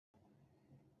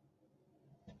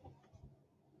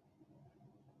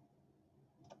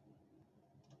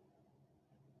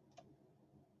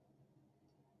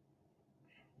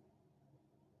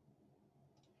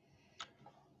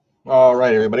All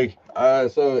right, everybody.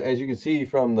 So as you can see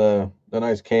from the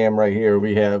nice cam right here,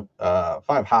 we have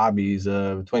five hobbies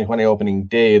of 2020 opening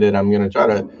day that I'm gonna try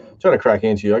to crack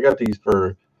into. I got these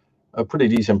for a pretty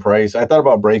decent price. I thought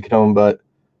about breaking them, but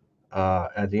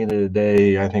at the end of the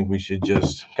day, I think we should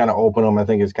just kind of open them. I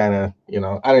think it's kind of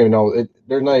I don't even know.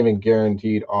 They're not even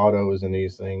guaranteed autos in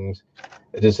these things.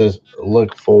 It just says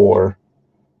look for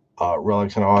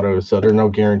relics and autos, so there's no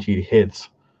guaranteed hits.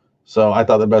 So I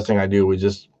thought the best thing I do was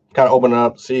just kind of open it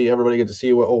up, see everybody get to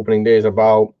see what opening day is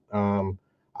about.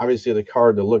 Obviously, the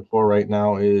card to look for right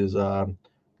now is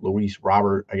Luis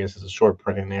Robert. I guess it's a short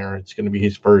print in there. It's going to be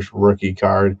his first rookie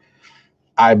card.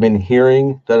 I've been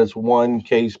hearing that it's one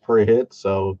case per hit.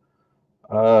 So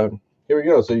uh, here we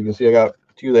go. So you can see I got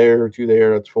two there, two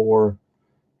there. That's four.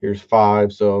 Here's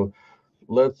five. So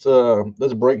let's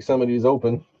break some of these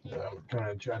open. I'm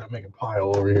kind of trying to make a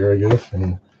pile over here, I guess,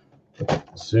 and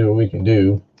see what we can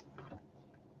do.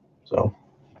 So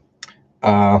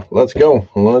let's go.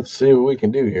 Let's see what we can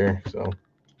do here. So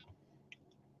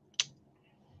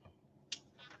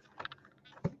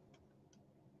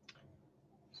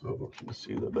let's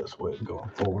see the best way of going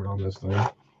forward on this thing.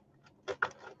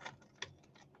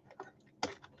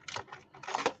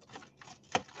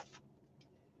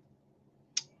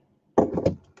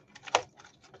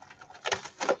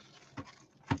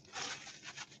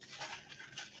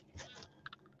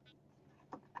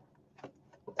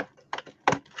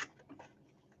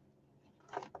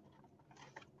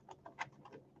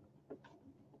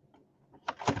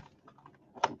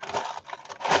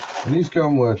 And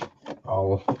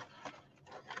all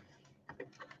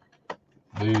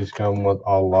these come with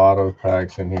a lot of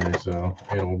packs in here, so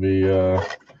it'll be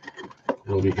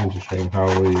interesting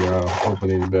how we open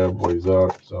these bad boys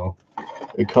up. So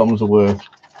it comes with,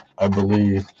 I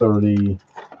believe,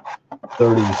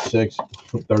 36,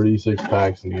 36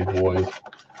 packs in these boys.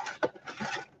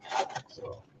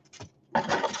 So,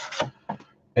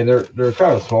 and they're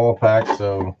kind of small packs,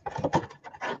 so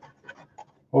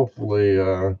hopefully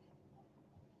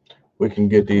we can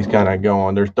get these kind of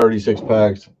going. There's 36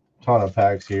 packs, ton of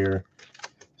packs here,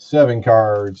 7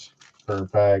 cards per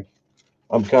pack.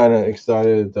 I'm kind of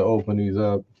excited to open these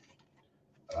up.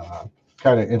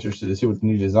 Kind of interested to see what the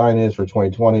new design is for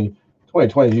 2020.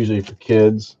 2020 is usually for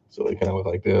kids, so they kind of look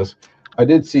like this. I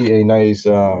did see a nice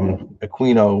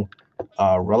Aquino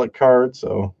relic card,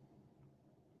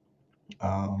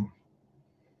 um,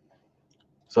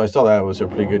 so I saw that was a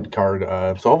pretty good card.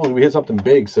 So hopefully we hit something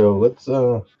big.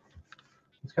 So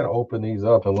let's kind of open these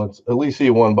up and let's at least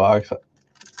see one box.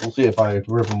 We'll see if I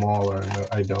rip them all or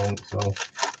I don't. So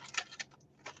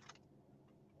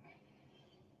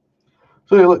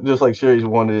they look just like Series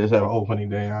 1. They just have an opening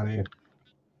day on here.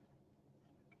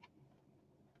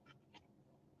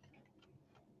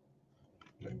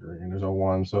 There's a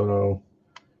Juan Soto.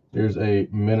 There's a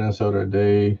Minnesota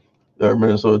Day, or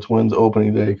Minnesota Twins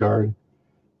opening day card,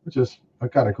 which is a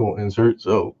kind of cool insert.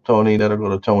 So Tony, that'll go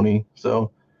to Tony.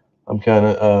 So I'm kind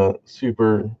of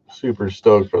super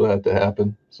stoked for that to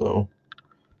happen. So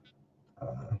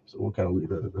we'll kind of leave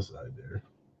that at the side there.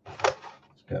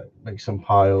 Just kind of make some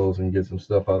piles and get some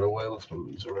stuff out of the way. Let's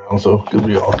move these around. So because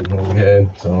we all can move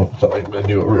ahead. So it's not like I'm gonna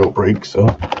do a real break. So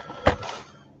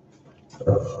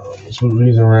let's move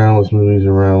these around. Let's move these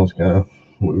around. Let's kind of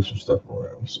move some stuff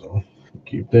around. So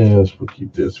keep this. We'll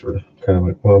keep this for kind of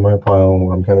like one of my pile and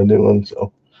what I'm kind of doing.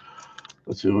 So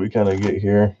let's see what we kind of get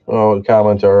here. Oh, the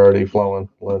comments are already flowing.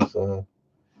 Let's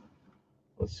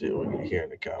see what we get here in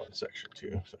the comment section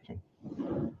too.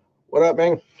 What up,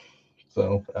 man?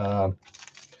 So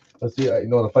let's see. You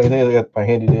know the funny thing is I got my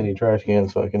handy dandy trash can,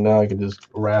 so I can just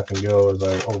wrap and go as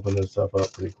I open this stuff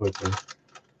up pretty quickly.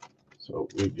 So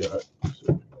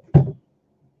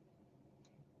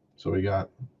we got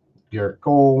Garrett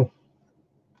Cole,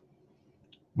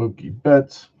 Mookie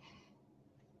Betts,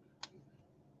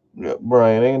 we got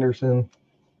Brian Anderson.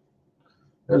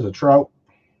 There's a Trout.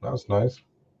 That's nice.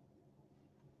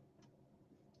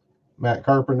 Matt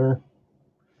Carpenter.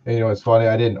 And it's funny,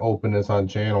 I didn't open this on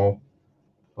channel,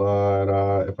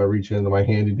 but if I reach into my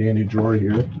handy dandy drawer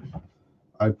here,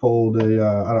 I pulled an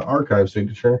archive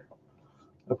signature.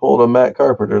 I pulled a Matt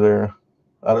Carpenter there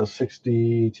out of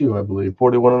 62, I believe,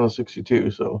 41 out of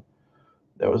 62. So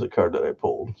that was a card that I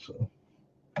pulled. So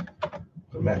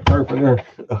Matt Carpenter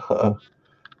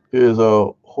is a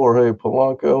Jorge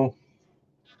Polanco,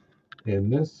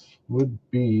 and this would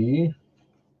be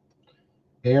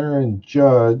Aaron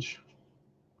Judge.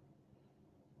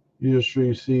 You just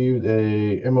received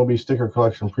a MLB sticker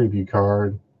collection preview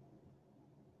card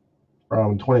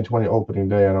from 2020 opening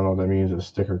day. I don't know what that means, a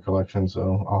sticker collection,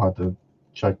 so I'll have to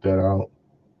check that out.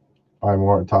 Buy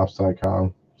more at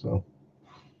Tops.com. So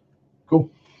cool.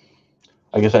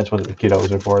 I guess that's what the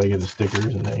kiddos are for. They get the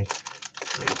stickers and they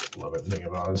love it and think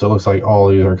about it. So it looks like all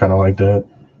these are kind of like that.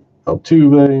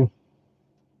 Altuve,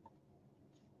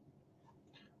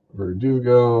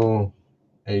 Verdugo,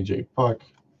 AJ Puck.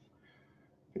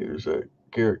 Here's a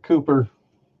Garrett Cooper,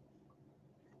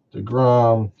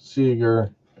 DeGrom,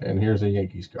 Seager, and here's a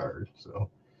Yankees card. So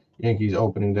Yankees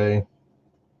opening day.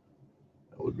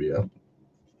 That would be a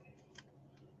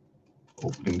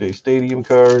opening day stadium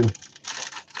card.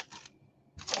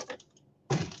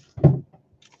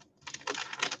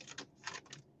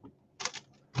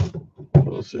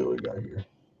 Let's see what we got here.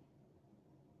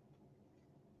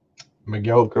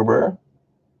 Miguel Cabrera,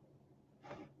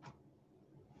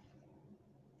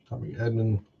 Tommy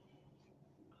Edman.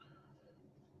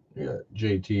 We got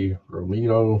JT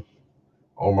Romito,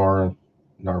 Omar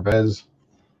Narvaez,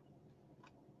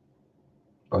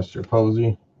 Buster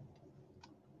Posey.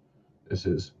 This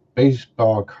is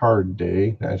Baseball Card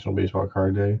Day, National Baseball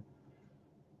Card Day.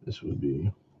 This would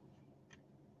be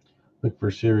look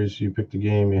for series. You pick the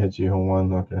game, it hits you home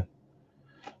run. Okay.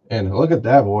 And look at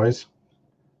that, boys.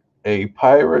 A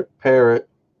Pirate Parrot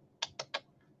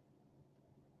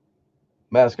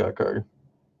mascot card.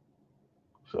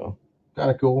 So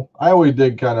kind of cool. I always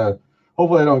did kind of.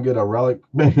 Hopefully, I don't get a relic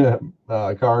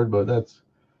card, but that's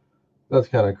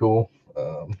kind of cool.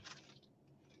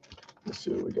 Let's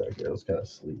see what we got here. Let's kind of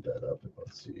sleeve that up.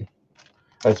 Let's see.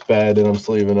 That's bad that I'm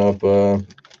sleeving up.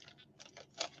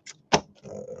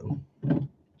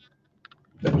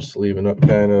 I'm sleeving up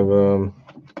kind of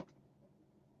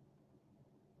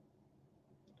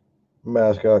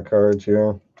mascot cards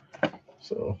here.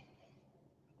 So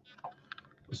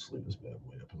let's sleeve this bad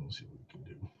boy up and we'll see what we can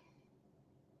do.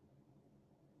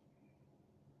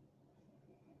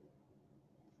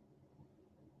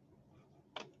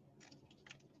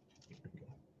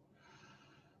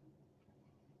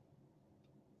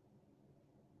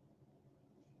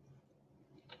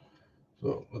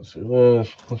 So let's do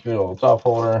this. Let's get a little top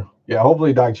holder. Yeah,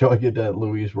 hopefully Doc Joe get that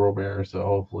Luis Robert. So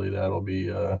hopefully that'll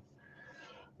be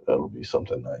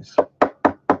something nice.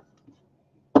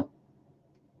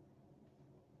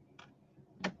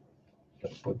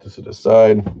 Let's put this to the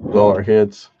side with all our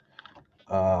hits.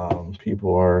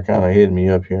 People are kind of hitting me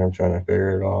up here. I'm trying to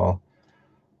figure it all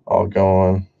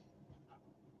going.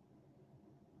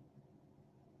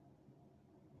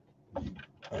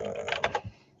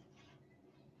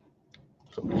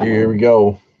 So here we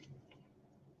go.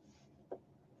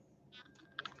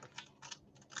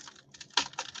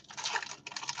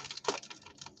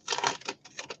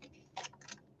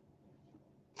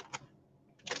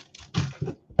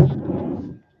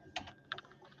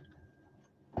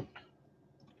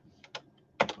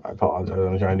 I apologize.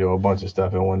 I'm trying to do a bunch of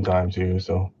stuff at one time too.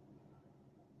 So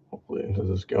hopefully, does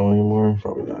this go anymore?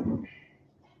 Probably not.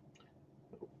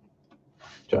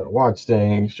 Trying to watch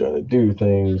things, trying to do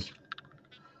things.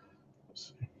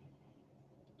 Let's see.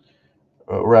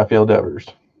 Rafael Devers.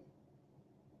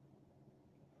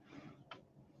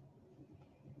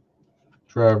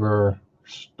 Trevor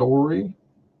Story.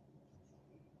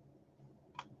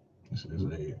 This is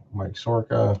a Mike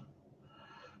Soroka,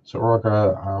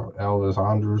 Elvis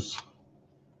Andrus,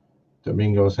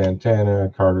 Domingo Santana,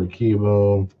 Carter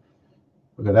Kieboom.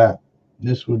 Look at that.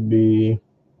 This would be,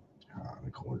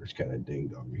 the corner's kind of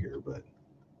dinged over here, but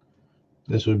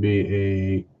this would be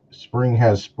a Spring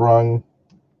Has Sprung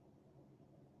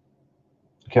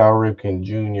Cal Ripken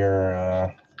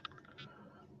Jr.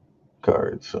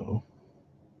 Card. So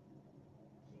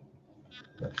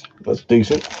that's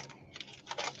decent.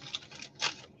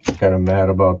 Kind of mad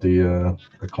about the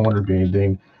corner being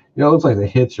dinged. You know, it looks like the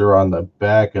hits are on the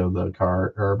back of the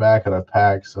card or back of the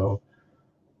pack, so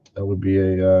that would be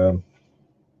a kind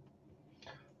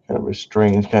of a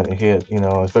strange kind of hit, you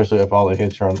know, especially if all the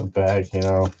hits are on the back, you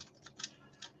know.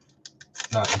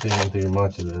 Not digging through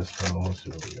much of this, so let's see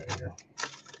what we got here.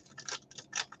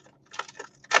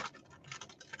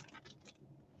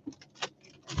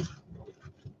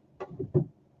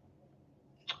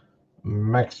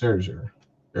 Max Scherzer.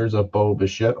 There's a Bo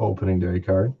Bichette opening day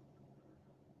card.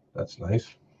 That's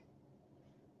nice.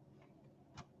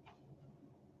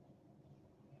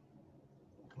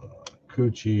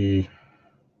 Kikuchi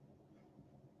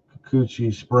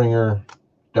Springer,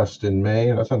 Dustin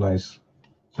May. That's a nice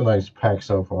pack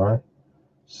so far.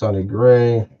 Sonny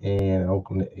Gray and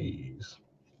Oakland A's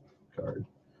card.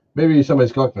 Maybe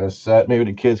somebody's collecting a set. Maybe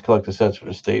the kids collect the sets for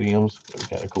the stadiums. That'd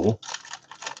be kind of cool.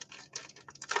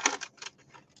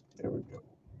 There we go.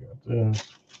 We got this.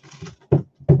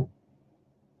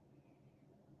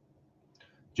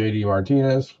 JD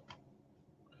Martinez,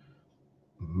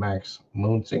 Max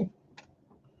Muncy,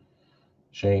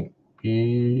 Shane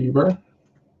Bieber.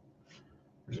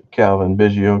 There's a Calvin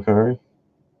Biggio card.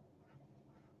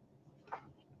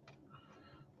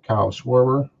 Kyle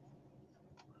Schwarber.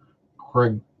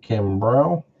 Craig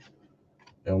Kimbrell.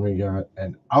 And we got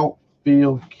an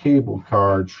outfield cable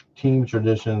card, Team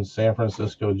Traditions, San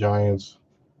Francisco Giants.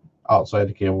 Outside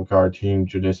the cable card, Team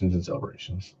Traditions and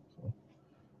Celebrations. So,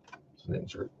 it's an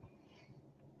insert.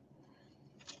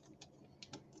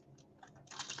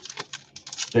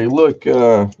 They look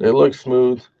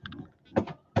smooth.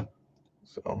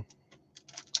 So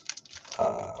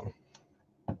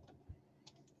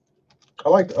I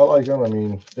like them. I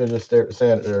mean, they're just standard.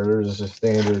 They're just a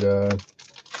standard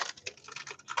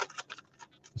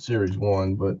Series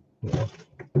 1, but you know,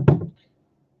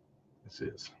 this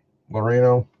is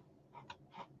Loreno,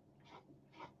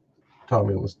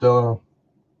 Tommy Listella.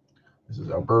 This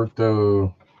is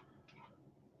Alberto,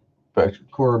 Patrick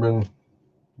Corbin,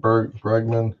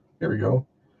 Bregman. Here we go.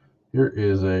 Here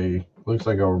is looks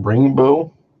like a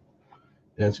rainbow.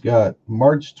 And it's got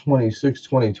March 26,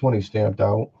 2020 stamped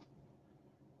out.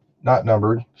 Not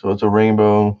numbered, so it's a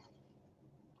rainbow.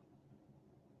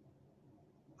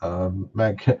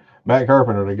 Matt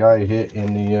Carpenter, the guy hit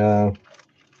in the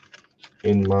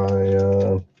in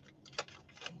my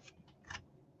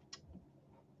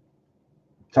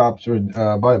Topps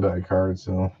buyback card.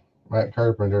 So Matt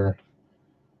Carpenter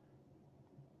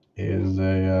is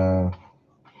a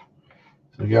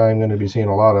guy I'm going to be seeing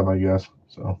a lot of, I guess.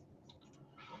 So,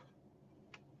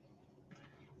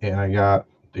 and I got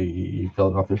the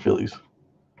Philadelphia Phillies.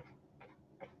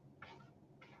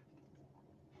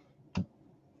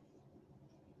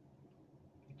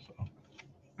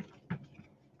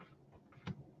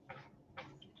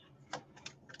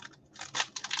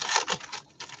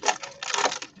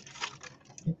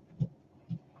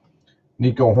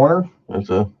 Nico Horner, that's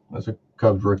a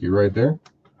Cubs rookie right there.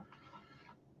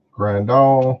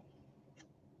 Grandal,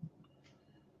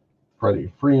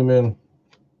 Freddie Freeman,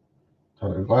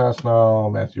 Tyler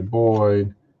Glasnow, Matthew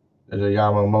Boyd, there's a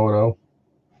Yamamoto,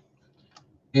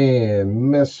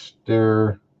 and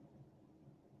Mr.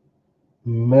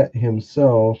 Met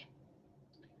himself,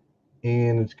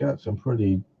 and it's got some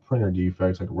pretty printer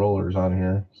defects like rollers on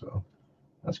here, so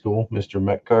that's cool. Mr.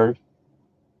 Met card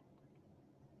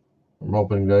from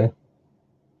opening day.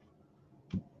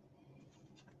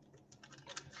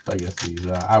 I guess these,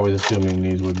 I was assuming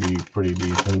these would be pretty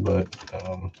decent, but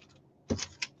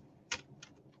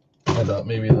I thought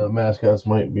maybe the mascots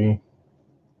might be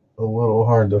a little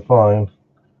hard to find.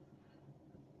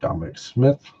 Dominic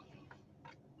Smith,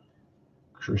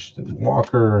 Christian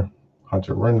Walker,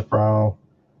 Hunter Renfrow,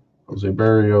 Jose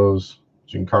Barrios,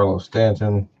 Giancarlo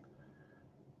Stanton.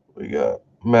 We got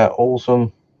Matt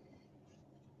Olson,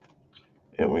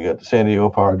 and we got the San Diego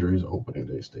Padres opening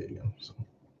day stadium. So.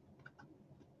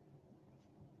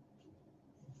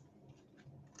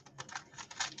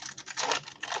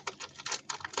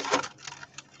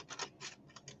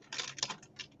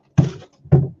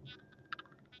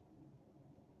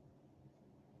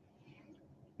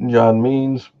 John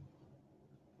Means,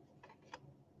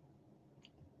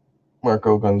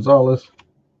 Marco Gonzalez,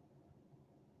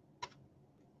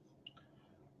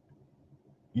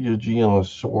 Eugenio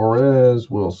Suarez,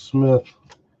 Will Smith,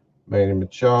 Manny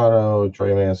Machado,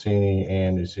 Trey Mancini,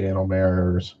 and the Seattle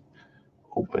Mariners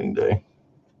opening day.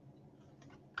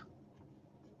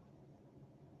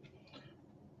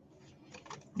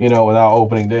 You know, without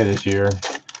opening day this year,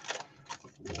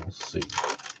 we'll see.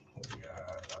 We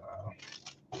got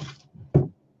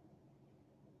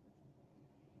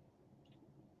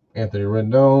Anthony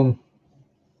Rendon,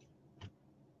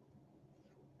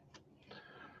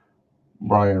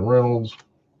 Brian Reynolds,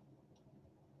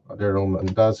 Daryl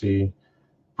Mondesi,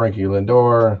 Frankie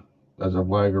Lindor, that's a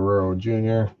Vlad Guerrero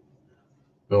Jr.,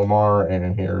 Bill Maher,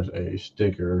 and here's a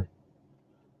sticker,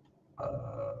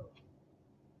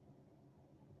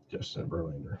 Justin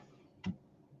Verlander.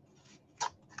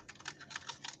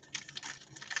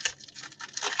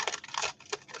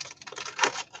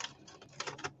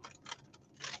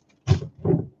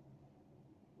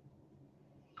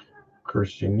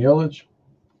 Christian Yelich,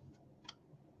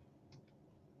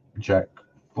 Jack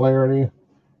Flaherty,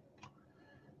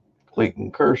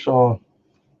 Clayton Kershaw,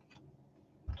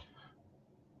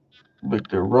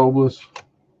 Victor Robles,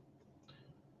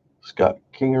 Scott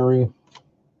Kingery,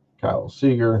 Kyle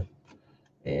Seager,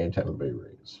 and Tampa Bay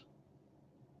Rays.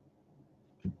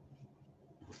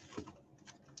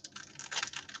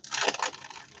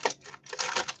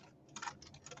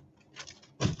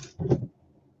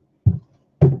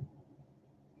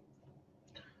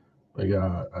 We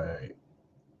got a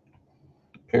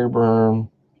Airburn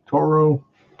Toro,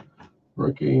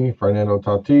 rookie. Fernando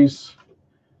Tatis.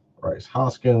 Bryce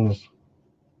Hoskins.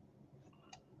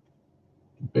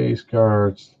 Base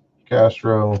cards.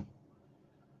 Castro.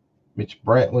 Mitch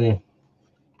Brantley.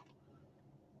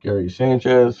 Gary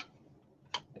Sanchez.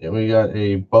 And we got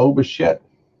a Bo Bichette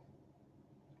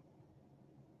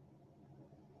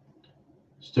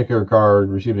sticker card.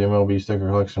 Received the MLB sticker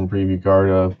collection preview card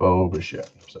of Bo Bichette.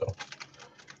 So,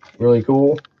 really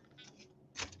cool.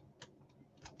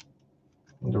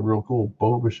 It's a real cool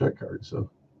Bo Bichette card. So,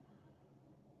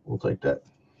 we'll take that.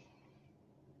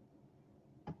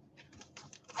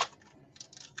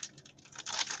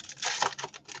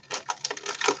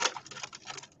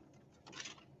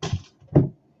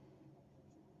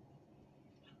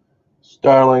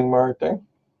 Starling Marte.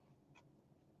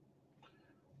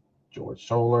 George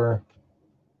Soler.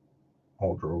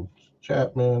 Aldro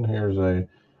Chapman. Here's a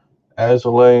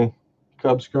Azalea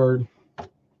Cubs card.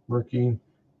 Rookie.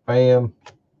 Bam.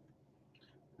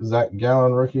 Zach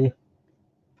Gallen rookie.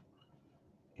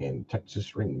 And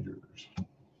Texas Rangers.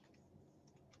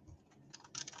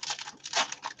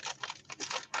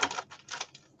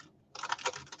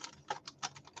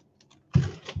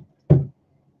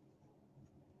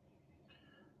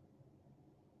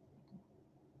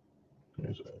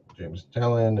 There's a James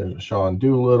Tellen. There's a Sean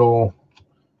Doolittle.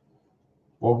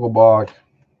 Vogelbach.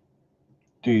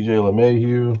 DJ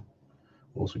LeMahieu.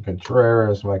 Wilson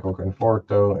Contreras. Michael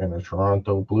Conforto. And the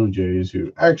Toronto Blue Jays,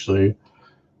 who actually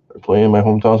are playing my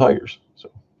hometown Tigers. So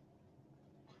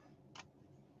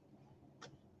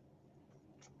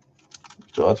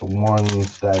that's one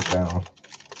stack down.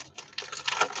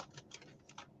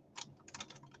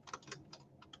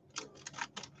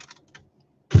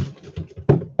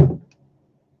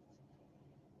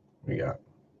 We got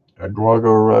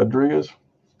Eduardo Rodriguez.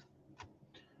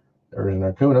 There's an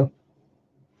Acuna.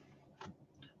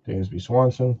 Dansby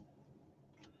Swanson.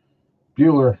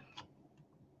 Bueller.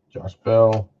 Josh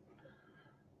Bell.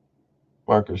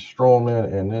 Marcus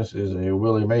Stroman. And this is a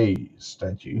Willie Mays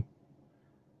statue.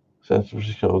 San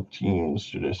Francisco teams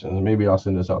traditions. Maybe I'll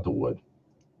send this out to Wood.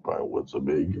 Brian Wood's a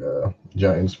big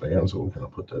Giants fan, so we're going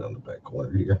to put that on the back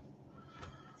corner here.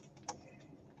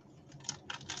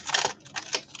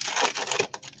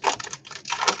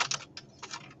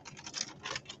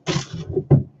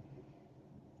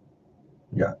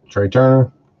 Got Trey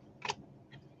Turner,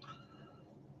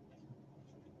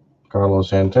 Carlos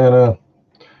Santana,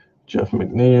 Jeff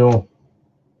McNeil,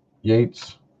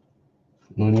 Yates,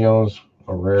 Munoz,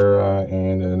 Herrera,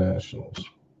 and the Nationals.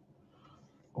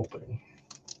 Opening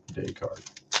day card.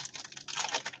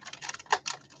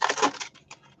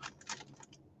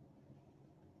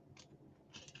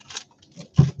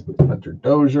 Hunter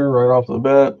Dozier right off the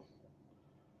bat.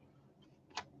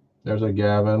 There's a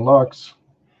Gavin Lux.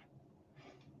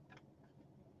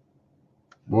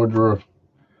 Woodruff,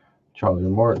 Charlie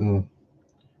Martin,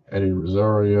 Eddie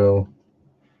Rosario.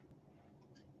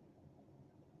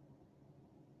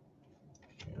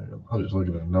 I'll just look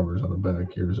at the numbers on the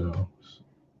back here. So,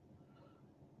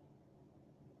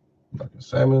 like a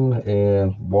Salmon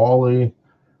and Wally,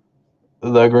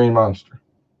 the Green Monster.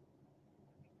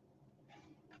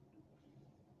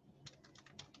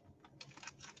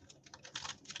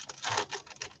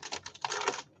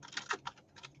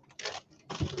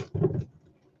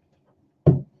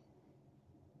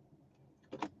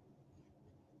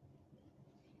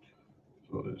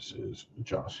 So this is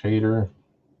Josh Hader.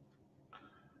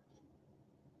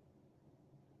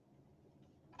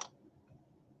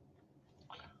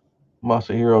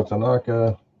 Masahiro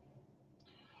Tanaka,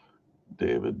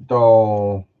 David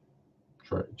Dahl,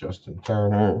 Justin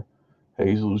Turner,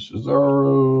 Jesus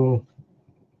Cesaro,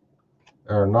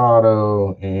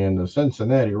 Arenado, and the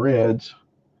Cincinnati Reds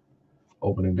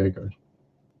opening day card.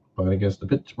 Playing against the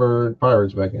Pittsburgh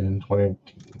Pirates back in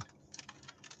 2018.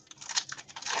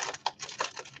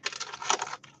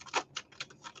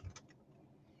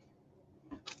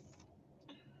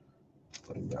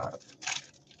 We got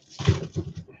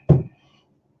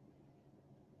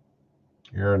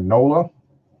Aaron Nola,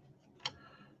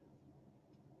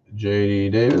 J.D.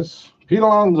 Davis, Pete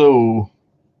Alonso,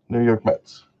 New York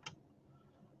Mets,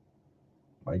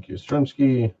 Mike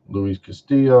Yastrzemski, Luis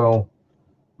Castillo,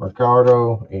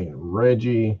 Mercado, and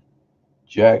Reggie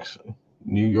Jackson,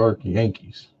 New York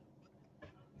Yankees.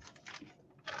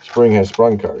 Spring has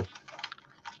sprung card.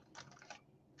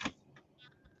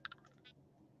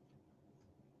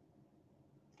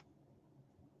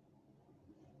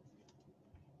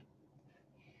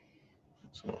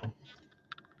 So.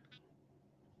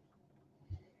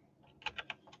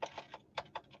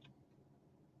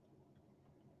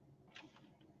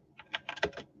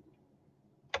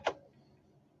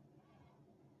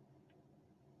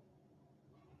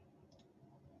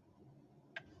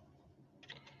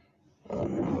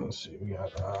 let's see, we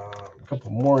got a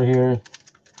couple more here.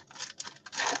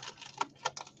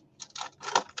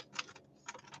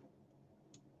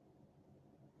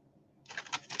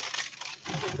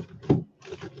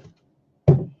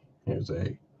 Here's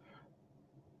a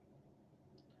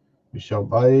Michelle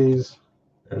Baez.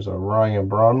 There's a Ryan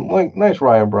Braun. Like, nice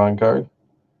Ryan Braun card.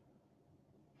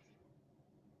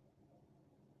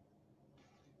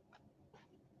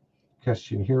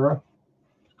 Keston Hira.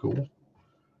 Cool.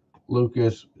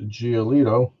 Lucas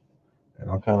Giolito. And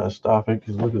I'll kind of stop it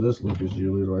because look at this Lucas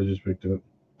Giolito I just picked up.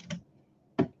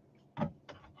 The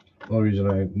only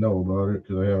reason I know about it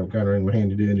because I have it kind of in my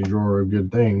handy dandy drawer of good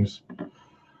things.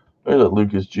 There's a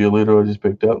Lucas Giolito I just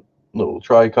picked up. Little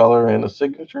tricolor and a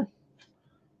signature.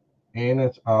 And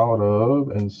it's out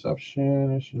of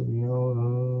Inception. It should be out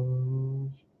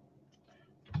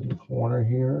of the corner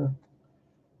here.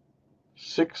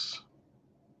 6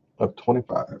 of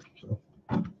 25. So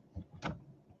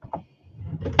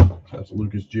that's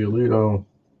Lucas Giolito.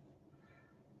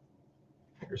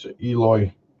 Here's an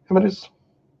Eloy Jimenez.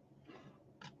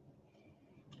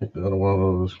 Take another one of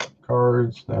those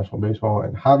cards. National Baseball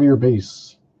and Javier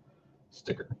Base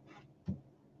sticker.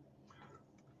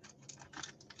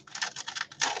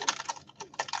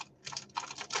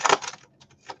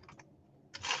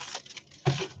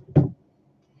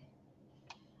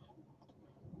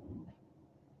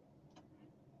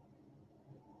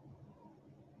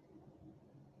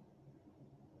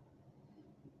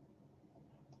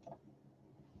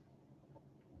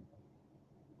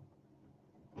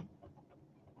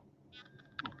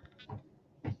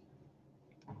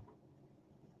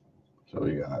 So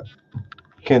we got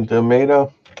Kenta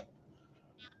Maeda.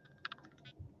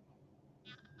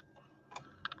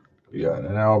 We got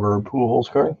an Albert Pujols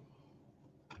card.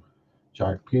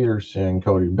 Jack Peterson,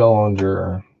 Cody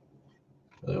Bellinger,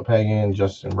 Leo Pagan,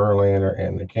 Justin Verlander,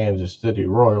 and the Kansas City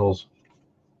Royals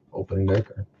opening day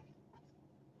card.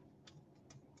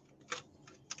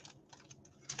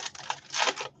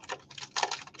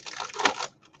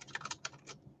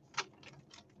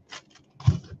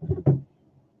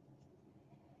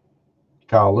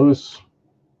 Kyle Lewis,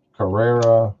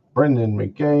 Carrera, Brendan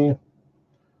McKay.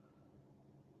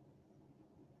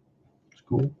 It's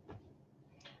cool.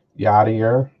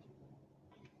 Yadier.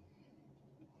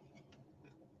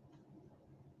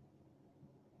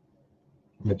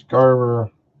 Mitch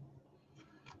Garver.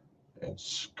 And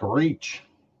Screech.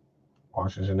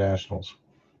 Washington Nationals.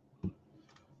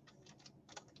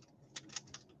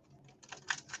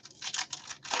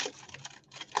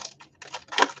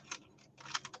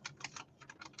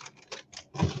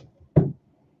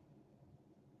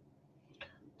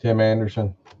 Tim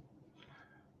Anderson,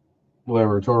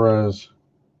 Gleyber Torres,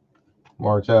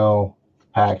 Martel,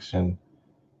 Paxton,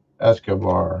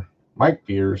 Escobar, Mike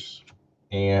Pierce,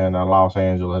 and Los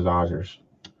Angeles Dodgers.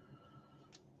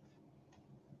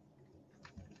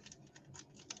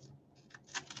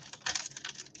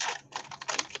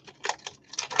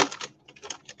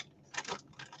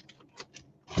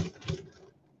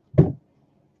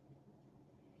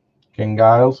 King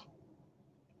Giles,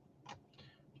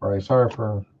 Bryce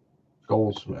Harper,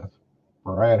 Goldsmith,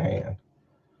 Brad Hand,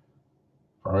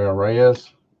 Mario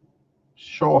Reyes,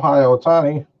 Shohei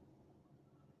Ohtani.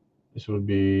 This would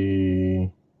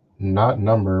be not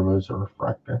number, but it's a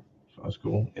refractor. So that's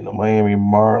cool. In the Miami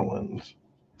Marlins.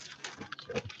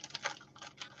 So.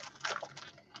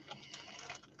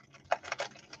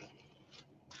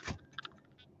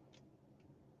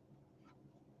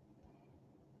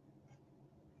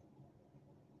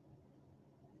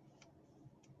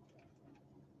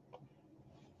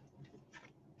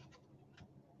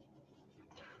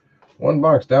 One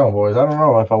box down, boys. I don't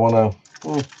know if I want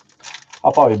to.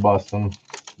 I'll probably bust them.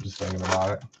 Just thinking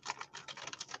about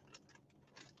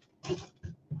it.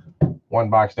 One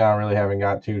box down. Really haven't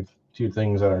got two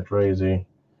things that are crazy.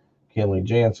 Kenley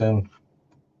Jansen.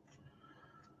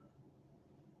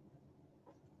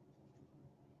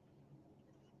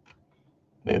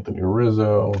 Anthony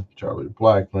Rizzo. Charlie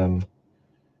Blackmon.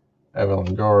 Evan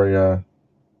Longoria.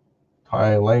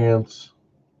 Ty Lance.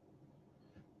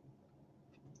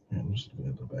 And I'm just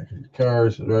looking at the back of these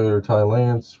cards. Rather Ty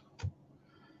Lance.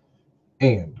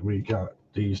 And we got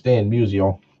the Stan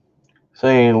Musial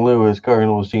St. Louis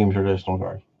Cardinals team traditional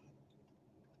card.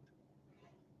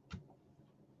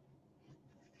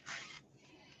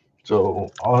 So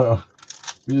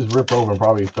we just ripped over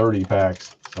probably 30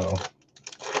 packs. So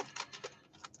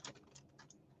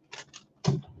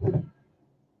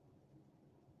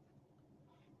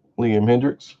Liam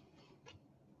Hendricks,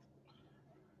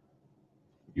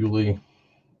 Yuli,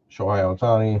 Shohei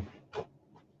Ohtani,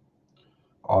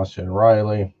 Austin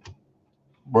Riley,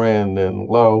 Brandon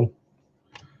Lowe,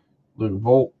 Luke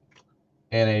Volt,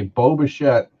 and a Bo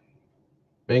Bichette.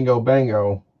 Bingo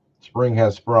Bango. Spring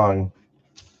has sprung.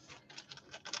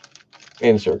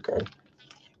 Insert card.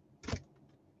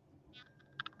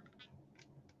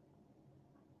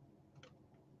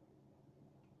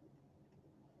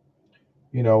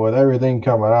 You know, with everything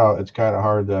coming out, it's kind of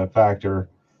hard to factor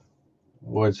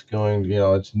what's going. You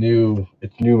know, it's new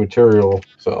material,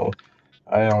 so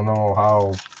I don't know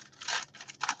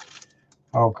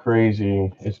how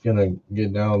crazy it's gonna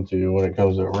get down to when it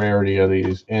comes to rarity of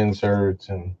these inserts.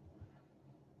 And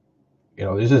you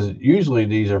know, this is usually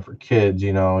these are for kids.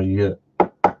 You know, you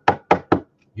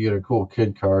get a cool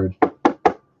kid card.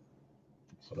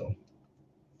 So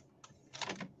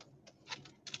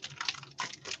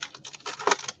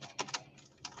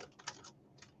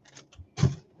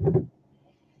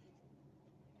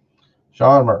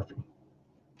Sean Murphy,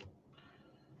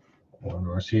 Juan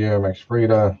Garcia, Max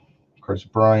Frieda, Chris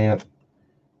Bryant,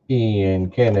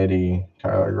 Ian Kennedy,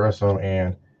 Tyler Gresham,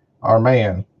 and our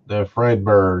man, the Fred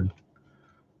Bird,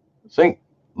 St.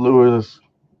 Louis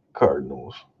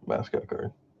Cardinals mascot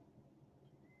card.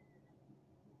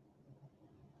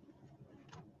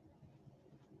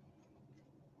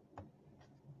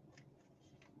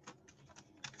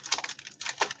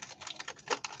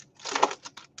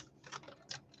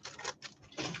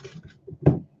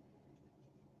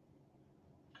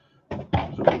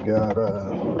 So we got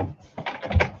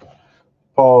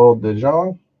Paul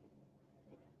DeJong.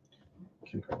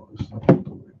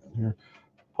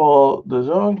 Paul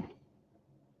DeJong.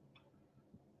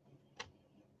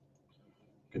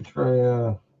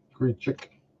 Contreras, Grichuk,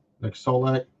 Nick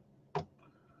Solak,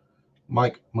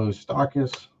 Mike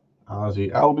Moustakas, Ozzie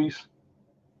Albies,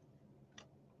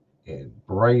 and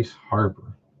Bryce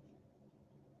Harper.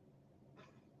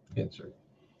 Insert.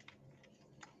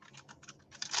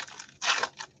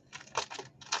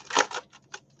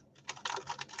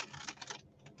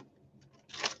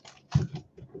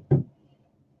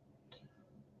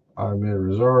 Ahmed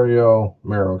Rosario,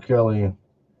 Merrill Kelly,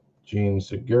 Gene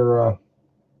Segura,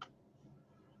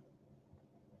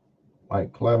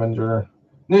 Mike Clevenger,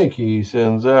 Nicky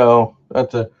Senzel.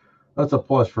 That's a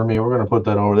plus for me. We're gonna put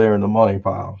that over there in the money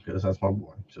pile because that's my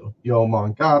boy. So Yo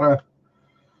Moncada.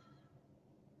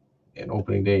 And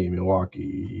opening day,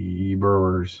 Milwaukee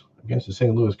Brewers against the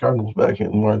St. Louis Cardinals back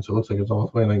in March. So it looks like it's all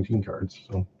 2019 cards.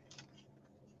 So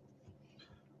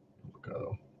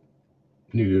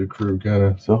new to the crew, kind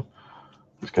of. So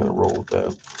just kind of roll with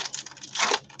that.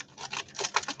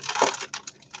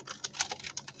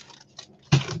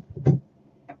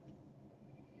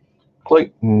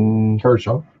 Clayton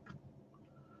Kershaw,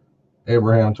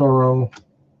 Abraham Toro,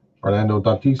 Fernando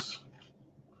Tatis.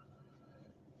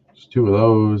 Just two of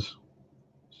those.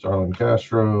 Starlin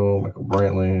Castro, Michael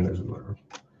Brantley, there's another.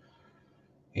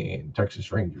 And Texas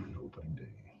Rangers opening day.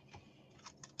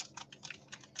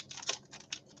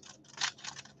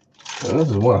 So this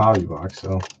is one hobby box,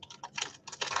 so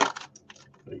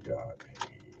we got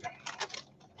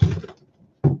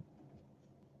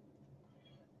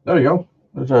there you go.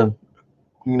 There's a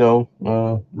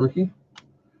rookie.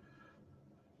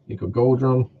 Nico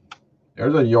Goldrum.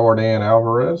 There's a Jordan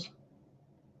Alvarez.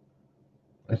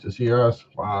 Nice to see us.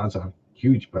 Wow, that's a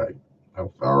huge bag.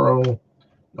 Alfaro,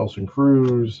 Nelson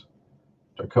Cruz,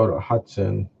 Dakota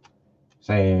Hudson,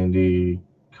 Sandy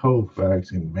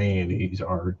Koufax, and man, these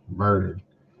are murdered.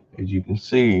 As you can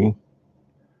see,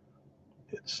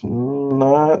 it's a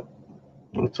little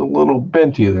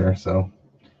benty there, so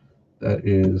that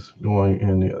is going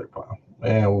in the other pile.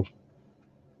 And we'll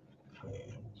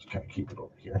just kind of keep it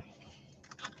over here.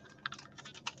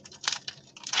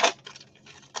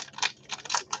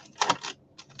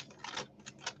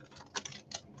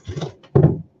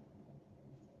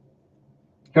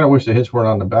 Kind of wish the hits weren't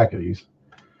on the back of these.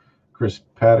 Chris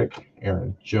Paddock,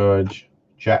 Aaron Judge,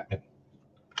 Chapman,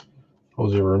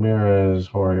 Jose Ramirez,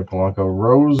 Jorge Polanco,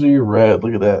 Rosie Red.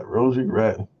 Look at that, Rosie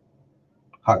Red.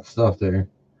 Hot stuff there.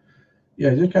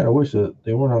 Yeah, I just kind of wish that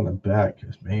they weren't on the back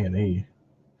because, man,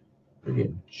 they're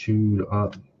getting chewed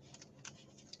up.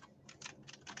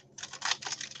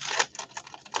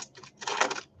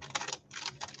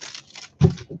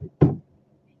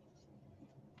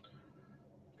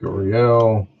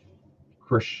 Gurriel,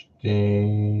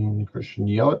 Christian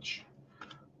Yelich,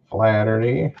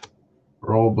 Flattery,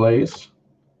 Robles,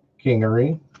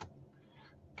 Kingery,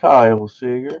 Kyle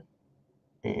Seager,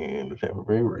 and the Tampa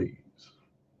Bay Rays.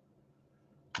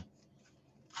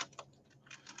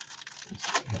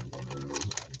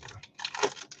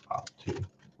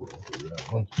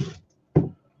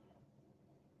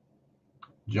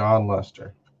 John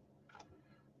Lester.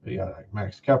 We got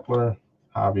Max Kepler,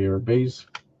 Javier Baez,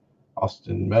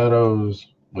 Austin Meadows,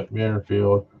 Whit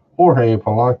Merrifield, Jorge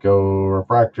Polanco,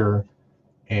 Refractor,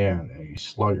 and a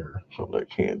slugger from the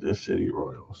Kansas City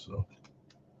Royals. So,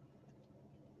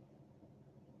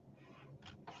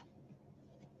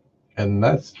 and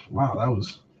that's wow,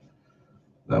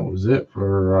 that was it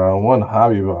for one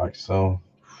hobby box. So,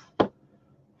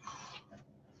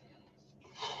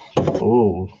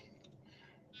 oh,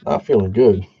 not feeling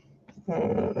good.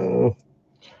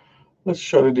 Let's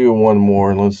try to do one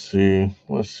more. Let's see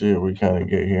what we kind of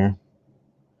get here.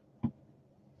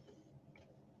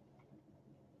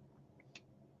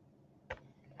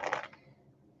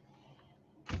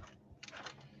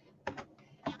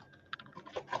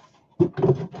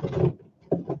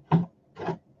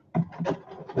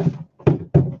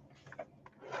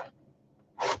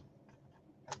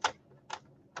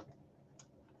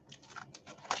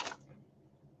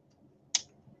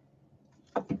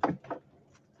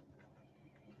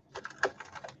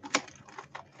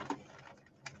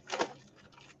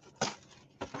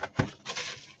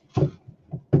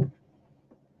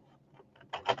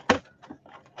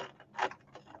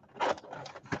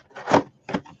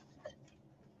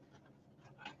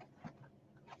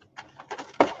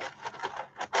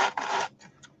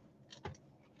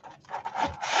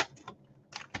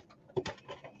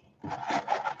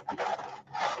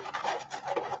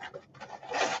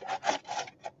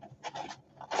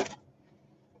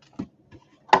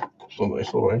 So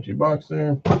nice little empty box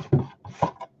there.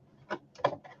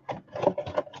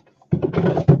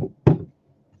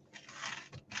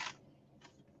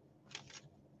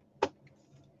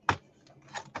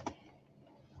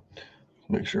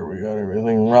 Make sure we got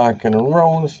everything rocking and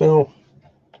rolling still.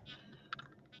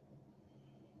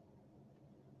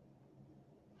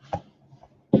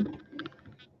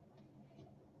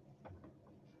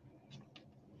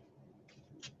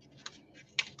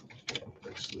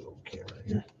 Next little camera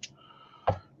here.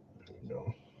 There we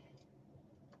go.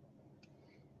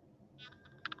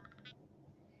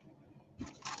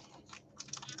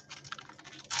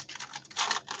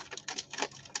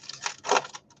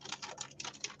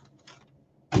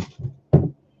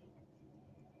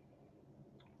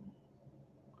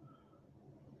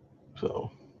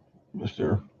 So,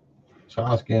 Mr.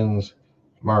 Hoskins,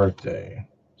 Marte,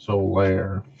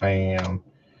 Soler, Pham,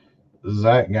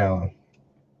 Zach Gallen,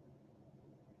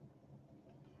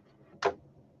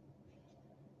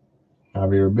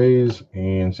 Javier Baez,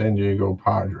 and San Diego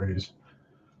Padres.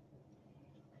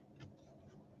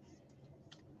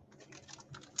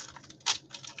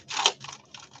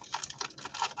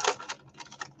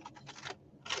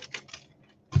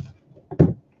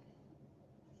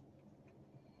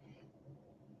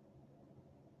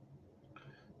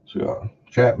 So we got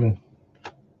Chapman,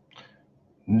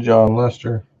 John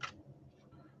Lester,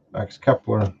 Max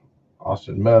Kepler,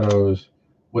 Austin Meadows,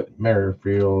 Whit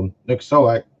Merrifield, Nick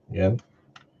Solak again,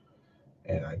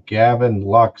 and Gavin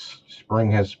Lux.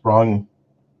 Spring has sprung.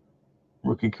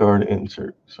 Rookie card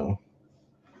insert. So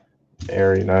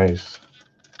very nice.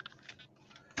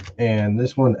 And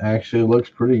this one actually looks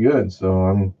pretty good. So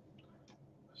I'm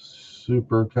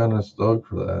super kind of stoked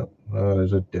for that.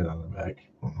 There's a dent on the back.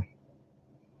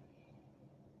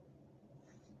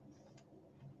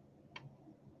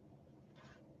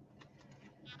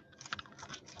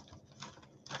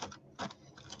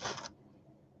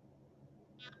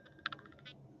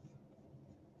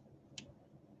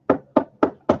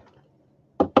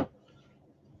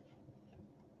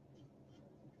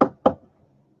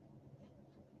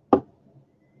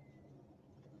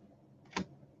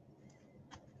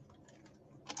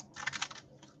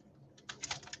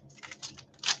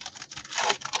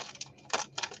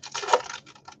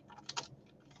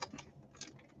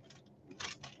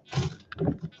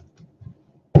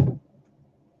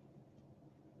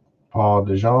 Paul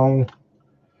DeJong,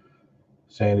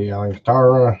 Sandy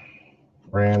Alcantara,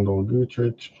 Randall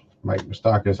Gutrich, Mike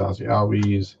Moustakas, Ozzy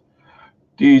Albies,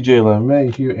 DJ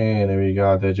LeMahieu, and then we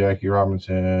got the Jackie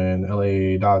Robinson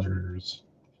LA Dodgers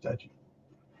statue.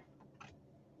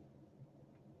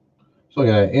 So look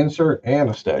at that insert and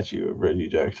a statue of Reggie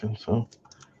Jackson. So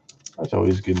that's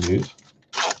always good news.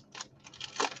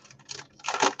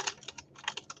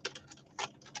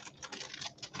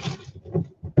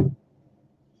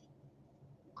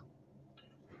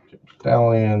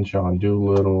 Stallion, Sean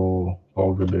Doolittle,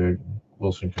 Volgovic,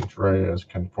 Wilson Contreras,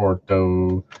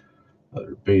 Conforto,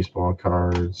 other baseball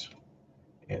cards,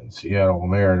 and Seattle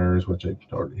Mariners, which I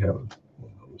already have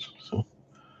one of those. So.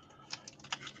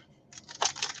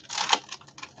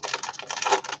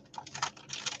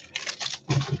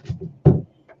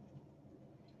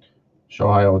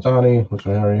 Shohei Ohtani, which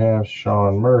I already have,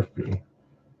 Sean Murphy,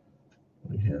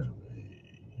 We have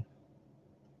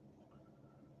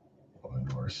a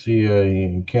Garcia,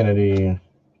 Ian Kennedy,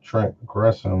 Trent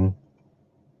Gresham,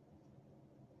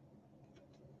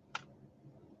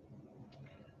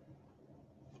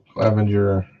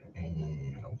 Clevenger,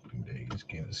 and opening days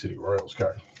Kansas City Royals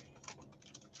card.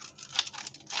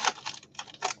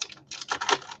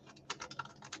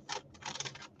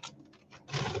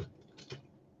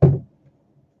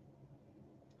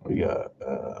 We got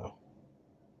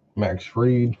Max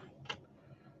Fried,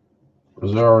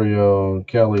 Rosario,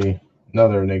 Kelly,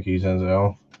 another Nicky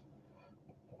Senzel,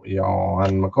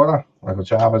 Jan Makota, Michael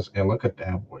Chavez, and look at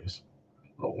that, boys.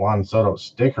 Little Juan Soto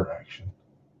sticker action.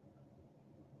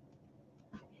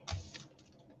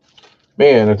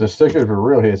 Man, if the stickers were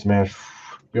real hits, man,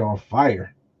 be on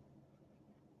fire.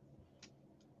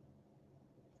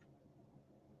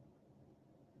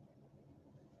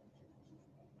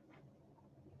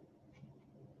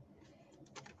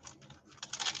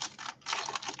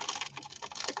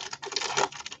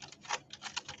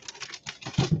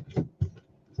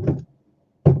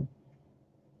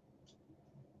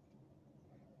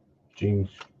 Gene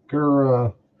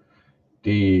Skura,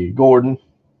 D. Gordon,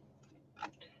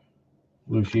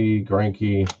 Lucy,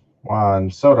 Greinke, Juan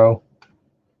Soto,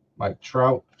 Mike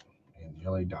Trout, and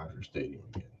the LA Dodger Stadium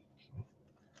again.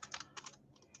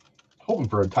 Hoping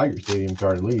for a Tiger Stadium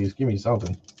card at least. Give me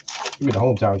something. Give me the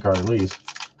hometown card at least.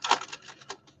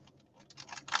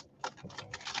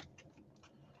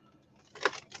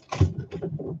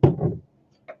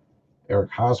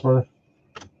 Eric Hosmer,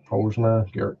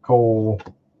 Garrett Cole,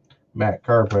 Matt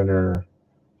Carpenter,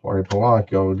 Jorge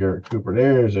Polanco, Garrett Cooper.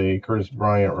 There's a Curtis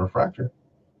Bryant refractor.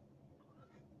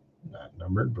 Not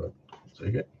numbered, but I'll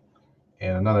take it.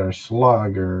 And another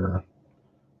Slugger.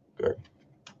 Good.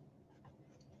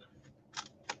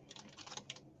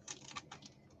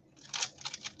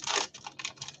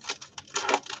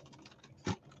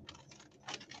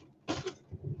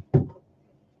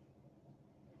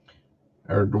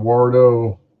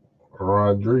 Eduardo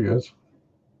Rodriguez,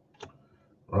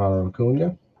 Ronald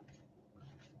Acuna,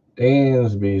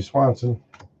 Dansby Swanson,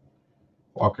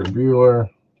 Walker Buehler,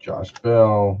 Josh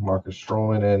Bell, Marcus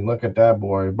Stroman, and look at that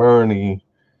boy, Bernie,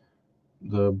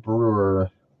 the Brewer.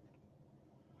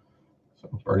 So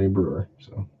Bernie Brewer.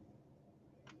 So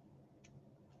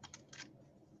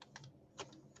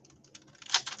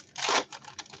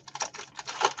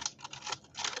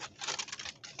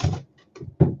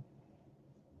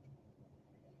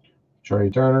Trey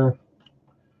Turner,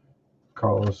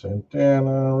 Carlos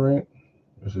Santana, right?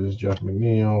 This is Jeff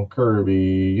McNeil,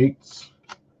 Kirby Yates,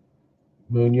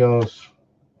 Munoz,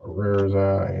 Rare's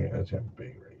Eye, and Tampa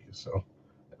Bay Rays. So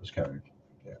that was kind of,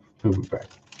 yeah, poo-poo pack.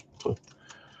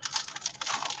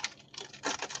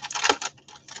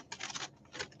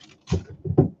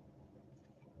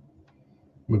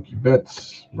 Mookie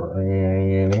Betts,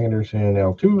 Brian Anderson,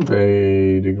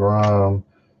 Altuve, DeGrom,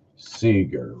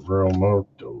 Seager, Real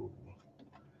Moto,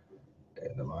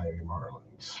 and the Miami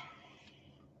Marlins.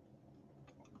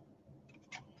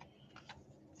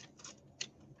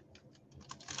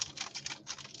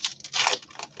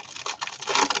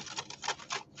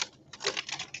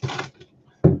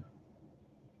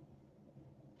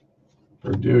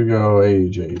 Verdugo,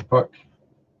 AJ Puck,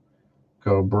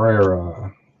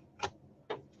 Cabrera,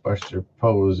 Buster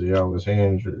Posey, Elvis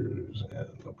Andrews, and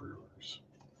the Brewers.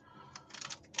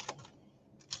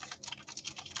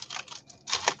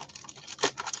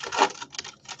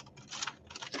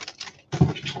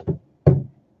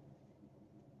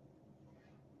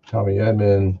 Tommy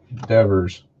Edman,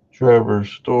 Devers, Trevor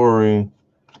Story,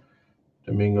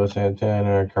 Domingo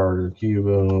Santana, Carter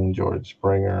Cuban, George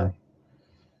Springer,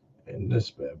 and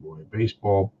this bad boy,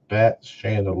 baseball bat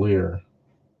chandelier,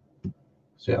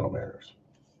 Seattle Mariners.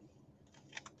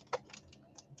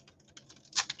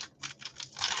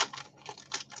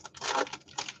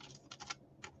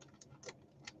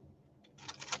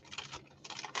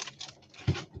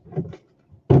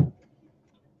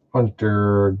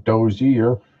 Hunter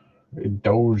Dozier,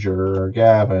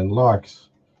 Gavin Lux.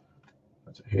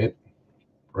 That's a hit.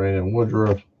 Brandon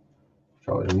Woodruff,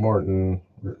 Charlie Morton,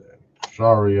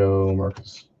 Rosario,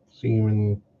 Marcus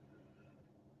Seaman,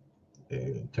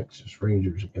 and Texas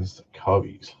Rangers against the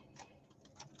Cubbies.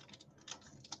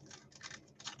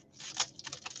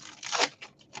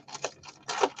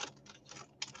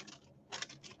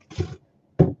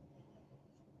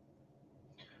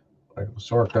 Michael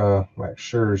Sorka, Max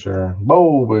Scherzer,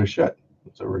 Bo Bichette.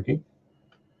 That's a rookie.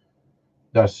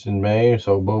 Dustin May.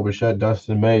 So Bo Bichette,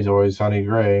 Dustin May is always Sonny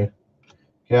Gray.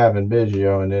 Gavin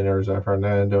Biggio, and then there's a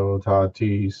Fernando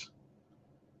Tatis.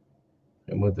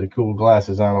 And with the cool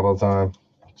glasses on all the time.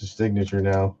 It's a signature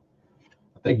now.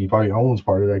 think he probably owns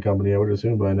part of that company, I would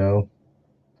assume by now.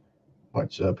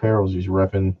 Much apparels he's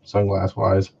repping sunglass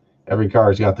wise. Every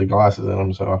car's got the glasses in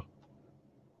them, so.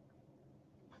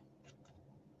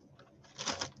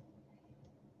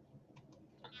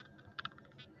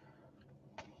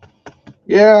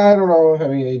 Yeah, I don't know. I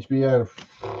mean, HBN,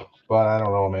 but I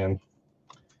don't know, man.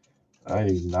 I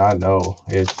do not know.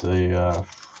 It's a.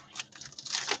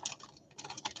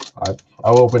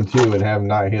 I've opened 2 and have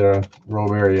not hit a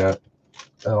Robert yet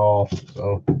at all.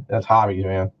 So that's hobbies,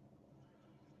 man.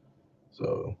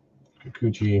 So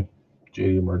Kikuchi,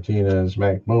 JD Martinez,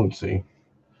 Mac Muncy,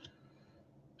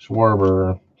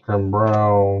 Schwarber, Krim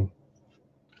Brown,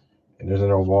 and there's an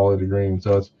Wally the Green.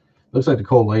 So it looks like the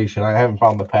collation. I haven't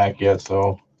found the pack yet,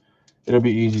 so it'll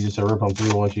be easy just to rip them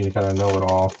through once you kind of know it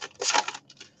all.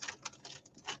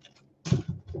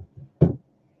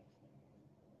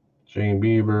 Shane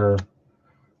Bieber,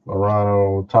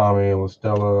 Lorano, Tommy,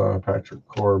 LaStella, Patrick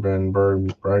Corbin,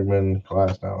 Bregman,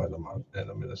 class now in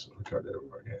the Minnesota card that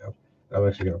everybody have. I'm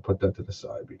actually going to put that to the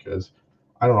side because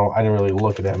I don't know. I didn't really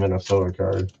look at that Minnesota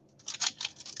card.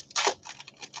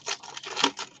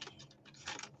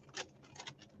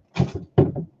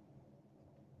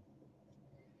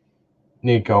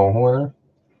 Nico Horner,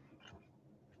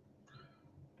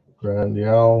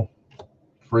 Grandiel,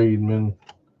 Friedman,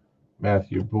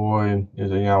 Matthew Boyd is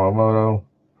a Yamamoto.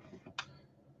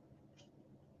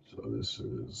 So this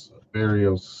is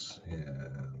Barrios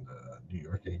and New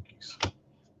York Yankees.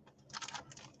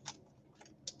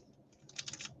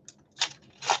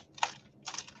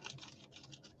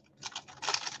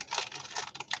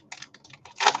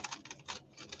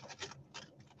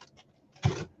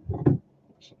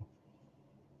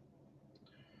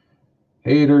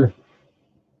 Hader,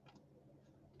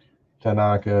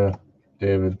 Tanaka,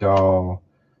 David Dahl,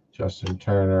 Justin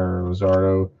Turner,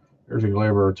 Luzardo. There's a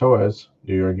Gleyber Torres,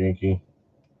 New York Yankee.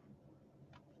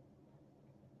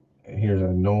 And here's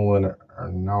a Nolan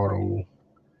Arenado.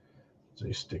 It's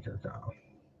a sticker card.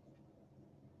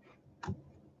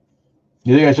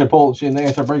 You think I should pull? You think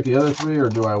I should break the other 3, or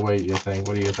do I wait? You think?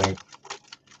 What do you think?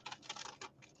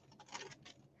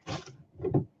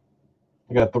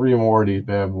 I got 3 more of these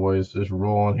bad boys just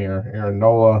rolling here. Aaron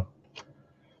Nola,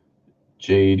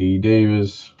 J.D.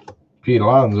 Davis, Pete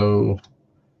Alonso,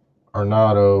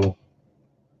 Arnado,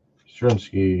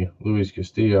 Stremski, Luis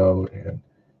Castillo, and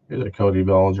here's a Cody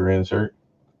Bellinger insert.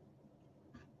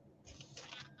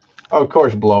 Oh, of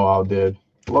course, Blowout did.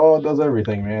 Blowout does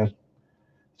everything, man.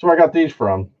 That's where I got these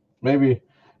from. Maybe,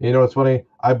 you know, it's funny.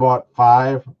 I bought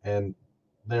 5, and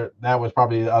that was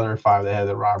probably the other 5 that had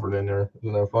the Robert in there.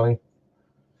 Isn't that funny?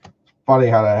 Funny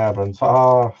how that happens.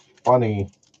 Funny.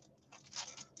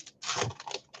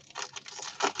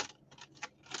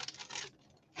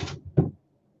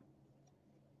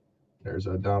 There's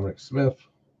a Dominic Smith,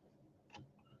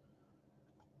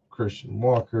 Christian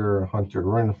Walker, Hunter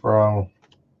Renfroe,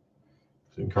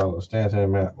 Carlos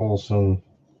Stanton, Matt Olson,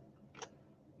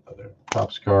 another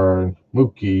Topps card,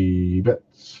 Mookie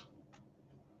Betts.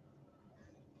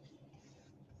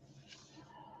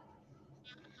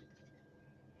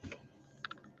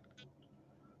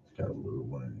 Gotta move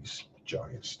one of these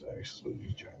giant stacks. Move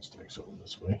these giant stacks over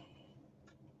this way.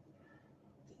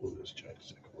 Move this giant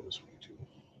stack over this way too.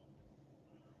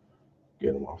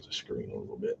 Get them off the screen a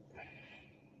little bit.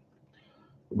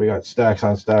 We got stacks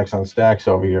on stacks on stacks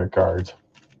over here, cards.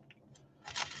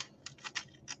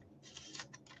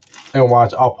 And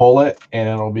watch, I'll pull it, and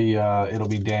it'll be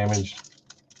damaged.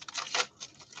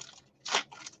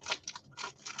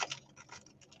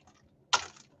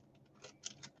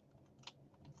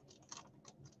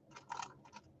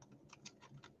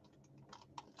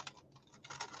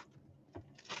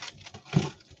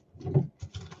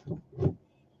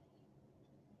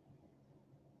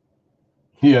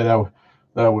 Yeah,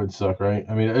 that would suck, right?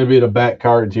 I mean, it'd be the back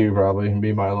card too, probably. It'd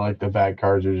be my luck. The back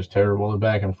cards are just terrible. The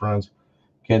back and fronts.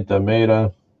 Kenta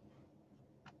Maeda,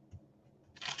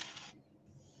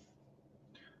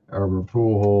 Albert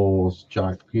Pujols,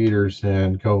 Jock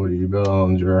Peterson, Cody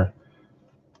Bellinger,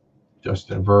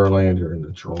 Justin Verlander, and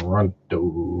the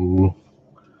Toronto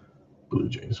Blue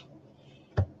Jays.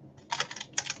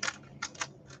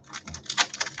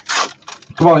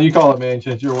 Come on, you call it, man.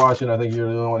 Since you're watching, I think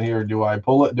you're the only one here. Do I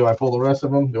pull it? Do I pull the rest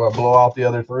of them? Do I blow out the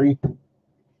other 3?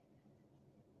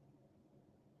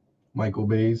 Michael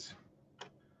Bays,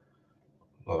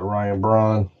 Ryan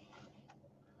Braun,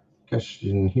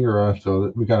 Keston Hira.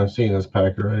 So we kind of seen this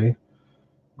pack already.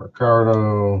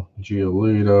 Mercado,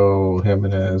 Giolito,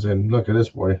 Jimenez, and look at this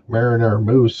boy, Mariner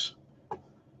Moose.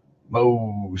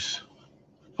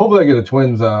 Hopefully I get a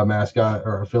Twins mascot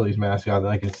or a Phillies mascot that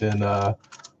I can send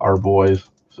our boys.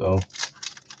 So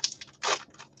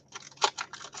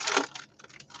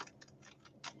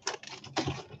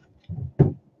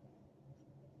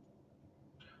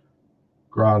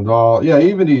Grandal. Yeah,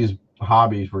 even these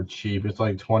hobbies were cheap. It's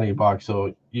like $20,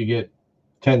 so you get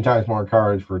 10 times more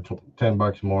cards for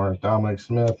 $10 more. Dominic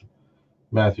Smith,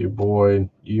 Matthew Boyd,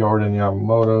 Jordan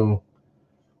Yamamoto,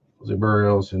 Jose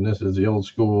Barrios, and this is the old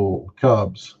school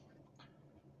Cubs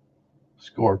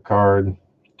scorecard,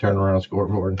 turnaround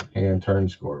scoreboard, and turn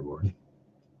scoreboard,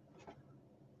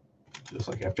 just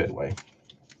like at Fenway.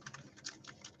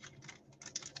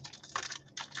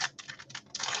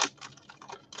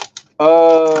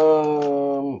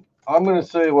 I'm gonna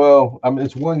say, well, I mean,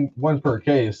 it's one per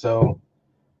case, so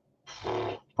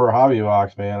per hobby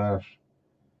box, man.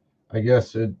 I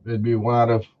guess it'd be 1 out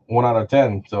of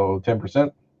 10, so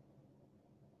 10%.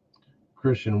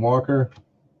 Christian Walker,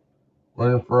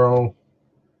 Renfro,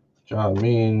 John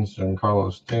Means,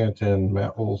 Giancarlo Stanton,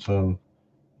 Matt Olson,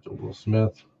 Joel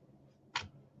Smith,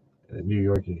 and New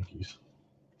York Yankees.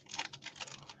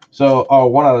 So,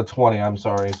 1 out of 20. I'm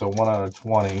sorry. So 1 out of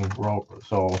 20.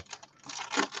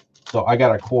 So I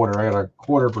got a quarter. I got a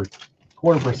quarter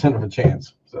percent of a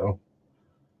chance. So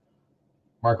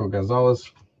Marco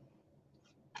Gonzalez,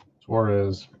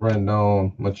 Suarez,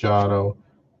 Rendon, Machado,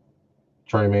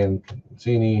 Trey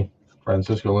Mancini,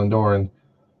 Francisco Lindor, and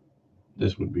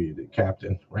this would be the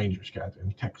captain, Rangers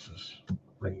captain, Texas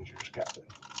Rangers captain.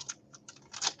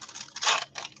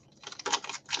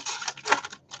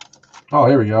 Oh,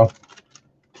 here we go.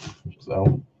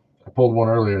 So I pulled one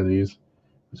earlier of these.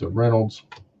 There's a Reynolds,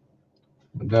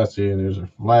 Medesi, and there's a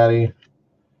Vladdy,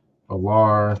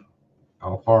 Villar,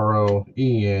 Alfaro,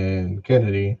 Ian,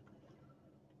 Kennedy.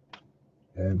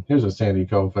 And here's a Sandy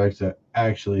Koufax that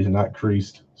actually is not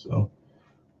creased. So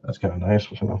that's kind of nice.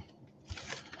 So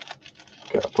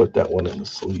gotta put that one in the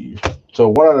sleeve. So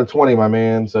 1 out of 20, my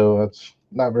man. So that's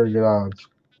not very good odds.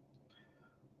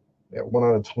 Yeah, 1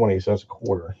 out of 20, so that's a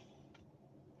quarter.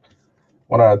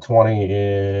 1 out of 20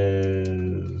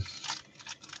 is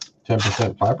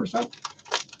 10%, 5%.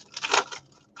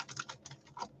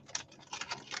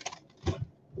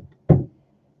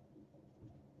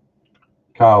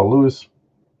 Kyle Lewis,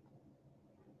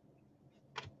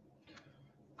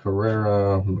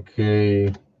 Carrera,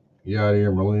 McKay,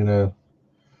 Yadier Molina,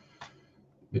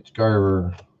 Mitch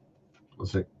Garver,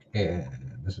 Lisick,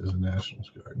 and this is a Nationals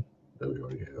card that we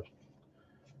already have.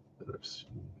 That I've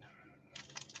seen.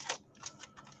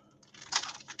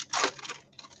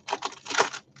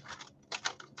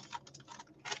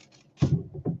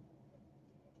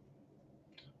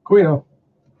 Quino,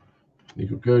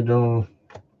 Nico Goodrum,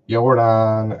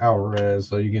 Jordan Alvarez.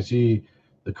 So you can see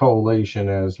the correlation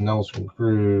as Nelson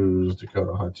Cruz,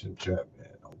 Dakota Hudson, Chapman,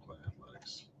 Oakland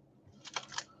Athletics.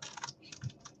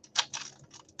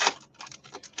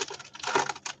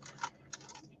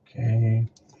 Okay.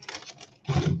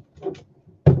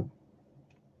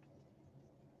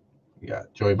 We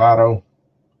got Joey Votto,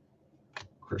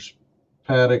 Chris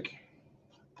Paddock,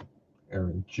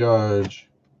 Aaron Judge,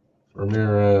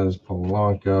 Ramirez,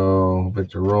 Polanco,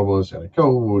 Victor Robles, and a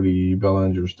Cody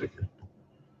Bellinger sticker.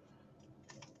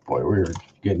 Boy, we're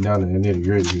getting down to the nitty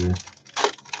gritty here.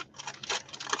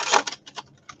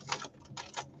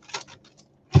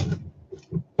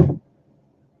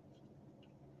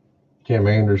 Tim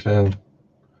Anderson,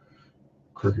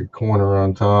 crooked corner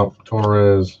on top,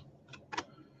 Torres,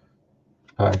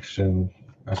 Paxton,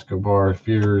 Escobar,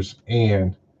 Fears,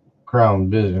 and Crown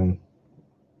Vision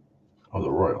of the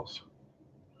Royals.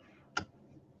 And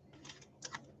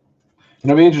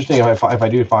it'll be interesting if I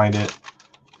do find it.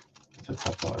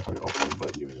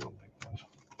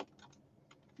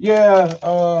 Yeah,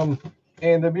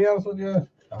 and to be honest with you,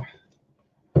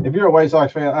 if you're a White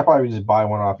Sox fan, I probably just buy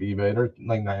one off eBay. They're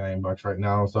like $99 right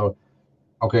now. So,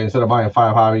 okay, instead of buying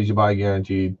 5 hobbies, you buy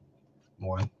guaranteed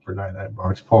one for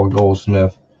 $99. Paul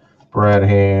Goldsmith, Brad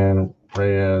Hand,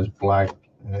 Reyes, Black,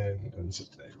 and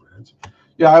Cincinnati Reds.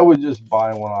 Yeah, I would just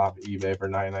buy one off eBay for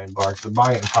 $99. So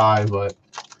buy it in high, but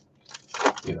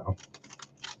you know.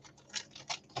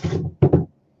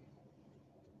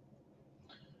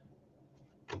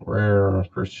 Rare,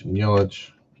 Christian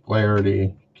Yelich,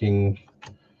 Flaherty, King,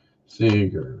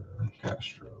 Seager,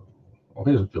 Castro. Oh,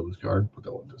 here's a Phillies card. Put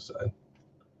that one to the side.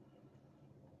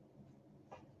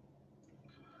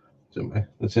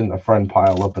 It's in the front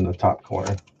pile up in the top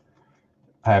corner.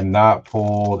 I have not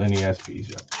pulled any SPs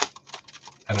yet,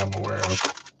 and I'm aware of.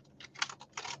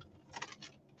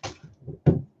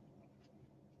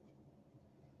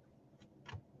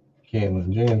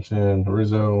 Caitlin Jansen,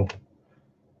 Rizzo,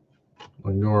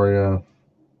 Longoria,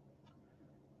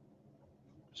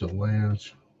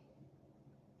 Lance.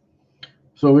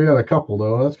 So we got a couple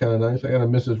though. That's kind of nice. I got a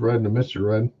Mrs. Red and a Mr.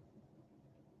 Red.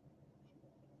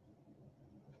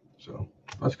 So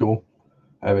that's cool.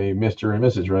 I have a Mr. and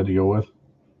Mrs. Red to go with.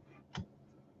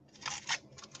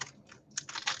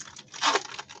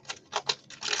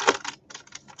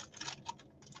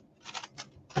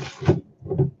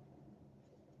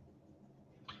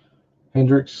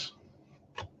 Hendricks,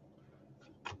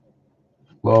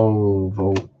 low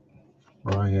vote,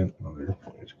 Bryan,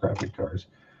 there's crappy cards.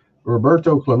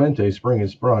 Roberto Clemente, Spring and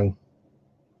Sprung.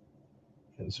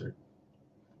 Insert.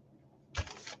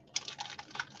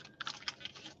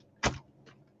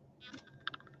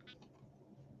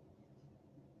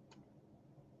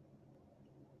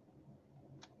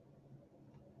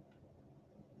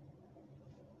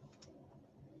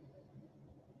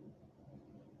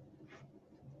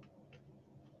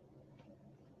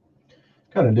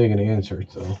 Kind of digging the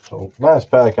inserts though. So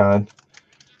last pack on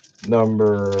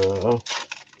number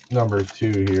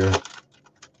 2 here,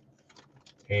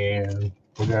 and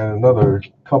we got another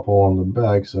couple on the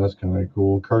back, so that's kind of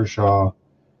cool. Kershaw,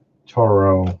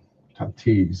 Toro,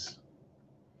 Tatis,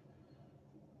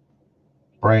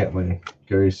 Brantley,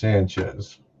 Gary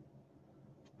Sanchez,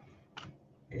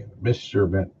 and Mr.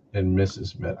 Met and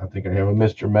Mrs. Met. I think I have a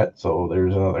Mr. Met, so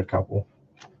there's another couple.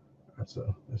 That's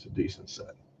a decent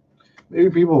set. Maybe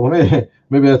people,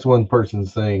 maybe that's one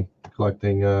person's thing,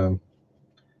 collecting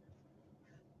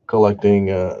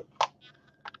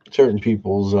certain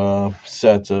people's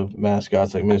sets of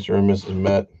mascots like Mr. and Mrs.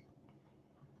 Met.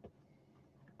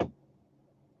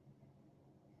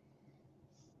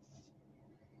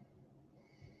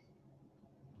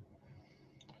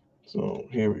 So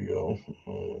here we go.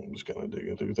 I'm just kind of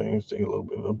digging through things, take a little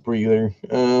bit of a breather.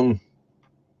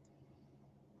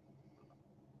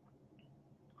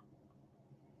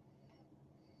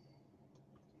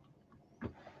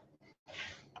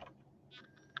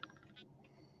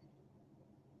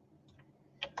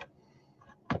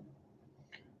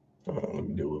 Let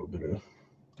me do a little bit of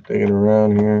digging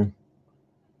around here.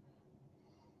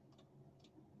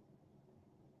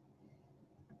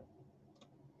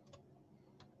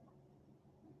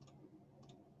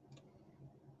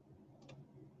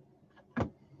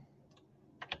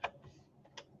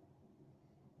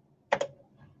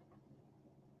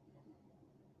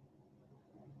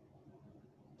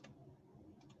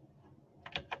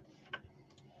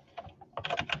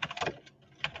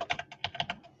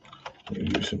 Let me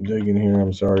do some digging here.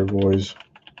 I'm sorry, boys.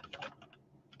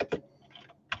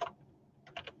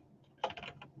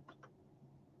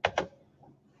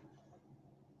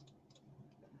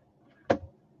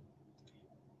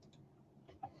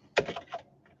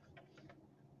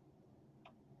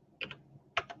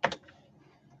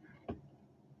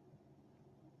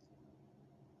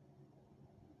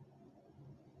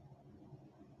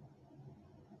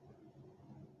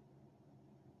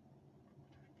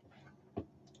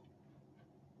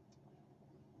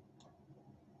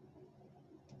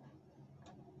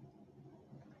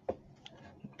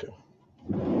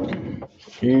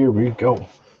 Here we go.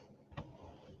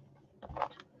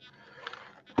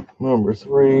 Number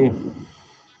 3.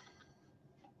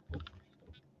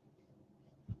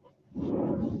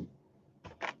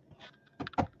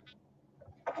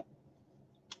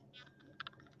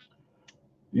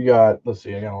 You got, let's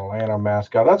see, I got an Atlanta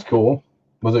mascot. That's cool.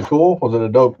 Was it cool? Was it a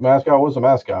dope mascot? What's a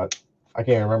mascot? I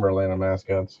can't remember Atlanta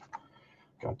mascots.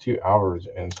 Got 2 hours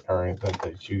in, or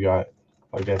that you got,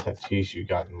 like that Tatis you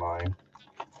got in mind.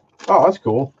 Oh, that's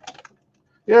cool.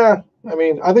 Yeah, I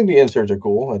mean, I think the inserts are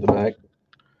cool at the back.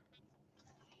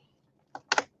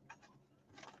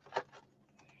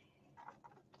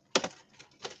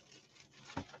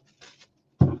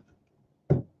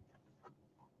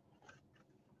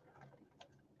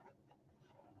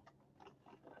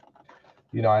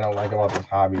 You know, I don't like about these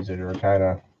hobbies that are kind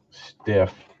of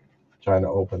stiff, trying to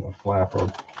open the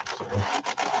flapper.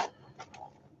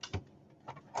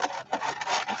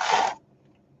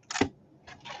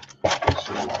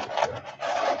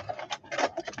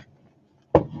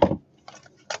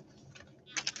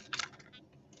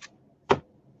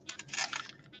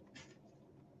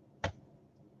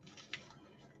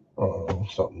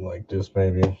 Something like this,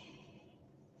 maybe.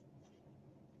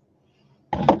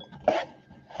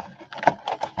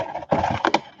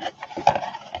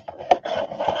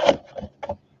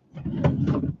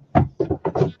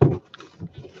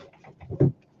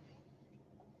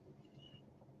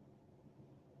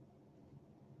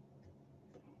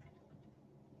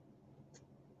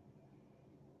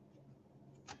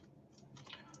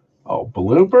 Oh,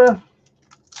 blooper?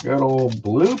 Good old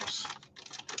bloops.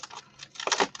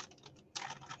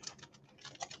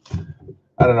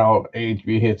 I don't know,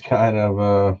 HB, it's kind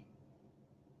of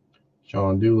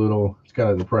Sean Doolittle. It's kind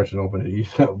of depression opening.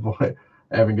 Boy,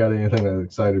 I haven't got anything that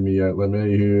excited me yet.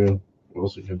 LeMahieu,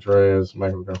 Wilson Contreras,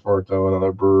 Michael Conforto,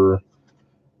 another Brewer,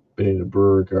 Benny the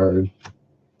Brewer card.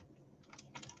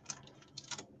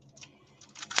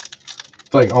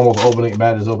 It's like almost opening,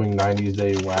 bad as opening 90s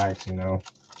day wax, you know.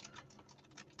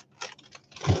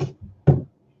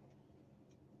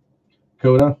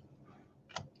 Coda,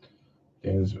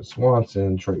 Dansby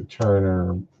Swanson, Trey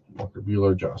Turner, Walker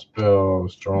Buehler, Josh Bell,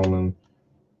 Stroman,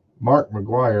 Mark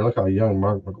McGwire. Look how young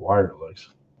Mark McGwire looks.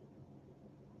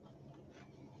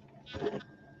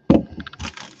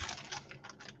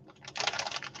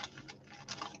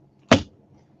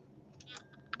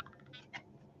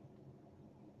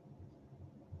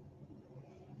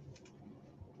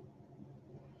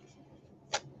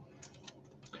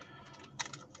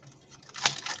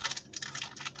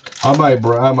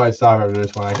 I might stop after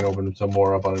this one. I can open some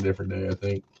more up on a different day. I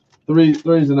think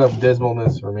three's enough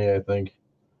dismalness for me. I think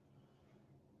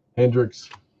Hendricks,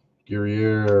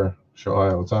 Guerrier,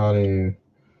 Shohei Ohtani,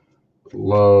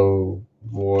 Lowe,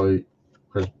 Voigt,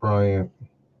 Chris Bryant,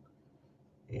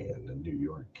 and the New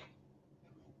York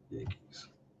Yankees.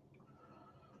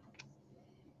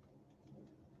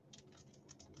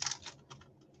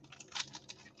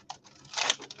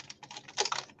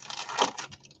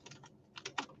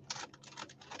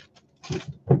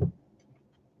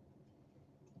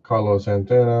 Carlos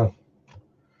Santana,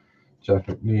 Jeff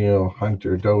McNeil,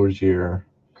 Hunter Dozier,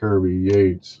 Kirby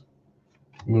Yates,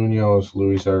 Munoz,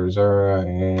 Luis Arizara,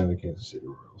 and the Kansas City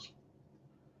Royals.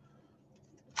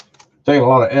 Taking a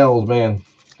lot of L's, man.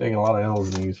 Taking a lot of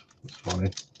L's in these. It's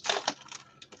funny.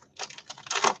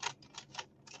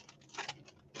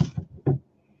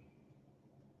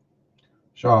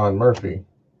 Sean Murphy,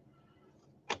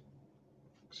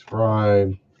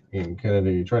 Fried, Ian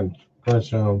Kennedy, Trent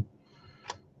Grisham,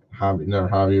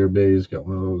 Javier Baez, got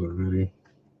one of those already.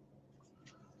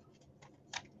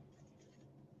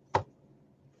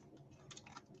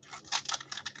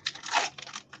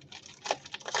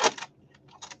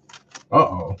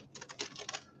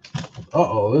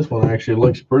 This one actually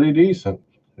looks pretty decent.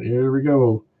 Here we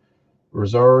go.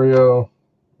 Rosario,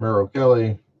 Merrill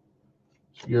Kelly,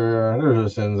 Segura,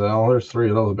 there's a Senzel. There's three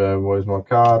of those bad boys.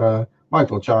 Moncada,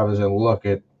 Michael Chavez, and look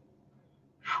at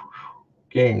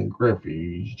King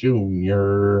Griffey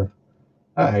Jr.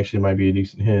 That actually might be a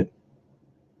decent hit.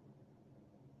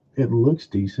 It looks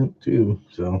decent too,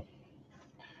 so.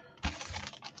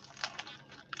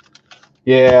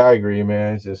 Yeah, I agree,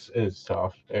 man. It's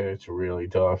tough. It's really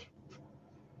tough.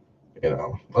 You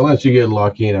know, unless you get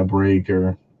lucky in a break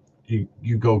or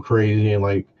you go crazy and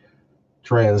like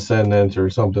Transcendence or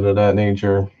something of that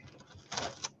nature.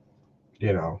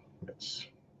 You know, it's.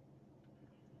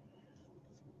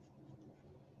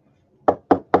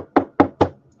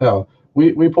 Hell,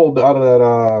 we pulled out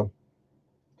of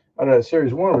that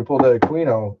Series 1, we pulled that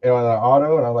Aquino on an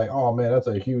auto, and I'm like, oh man, that's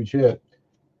a huge hit.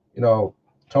 You know,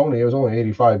 Tony, it was only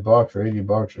 $85 or $80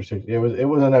 or $60. It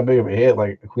wasn't that big of a hit.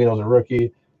 Like Aquino's a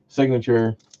rookie,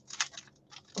 signature.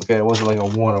 Okay, it wasn't like a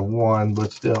 1 of 1,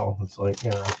 but still, it's like,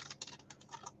 you know.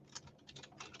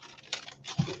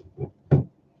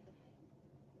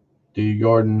 D.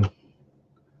 Gordon,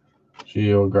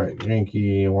 Gio, Greg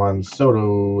Yankee, Juan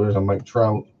Soto. There's a Mike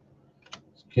Trout,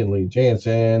 Kenley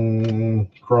Jansen,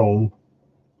 Chrome.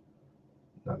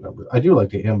 Not number. I do like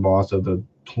the emboss of the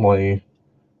 20,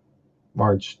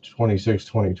 March 26,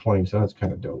 2020. So that's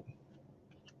kind of dope.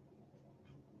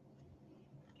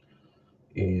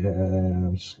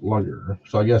 And Slugger.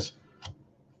 So I guess,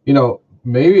 you know,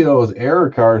 maybe those error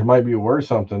cards might be worth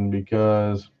something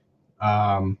because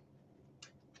the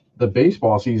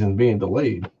baseball season being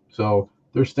delayed. So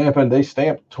they stamped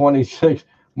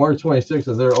March 26th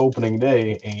as their opening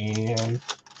day, and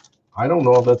I don't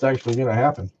know if that's actually going to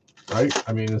happen, right?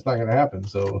 I mean, it's not going to happen.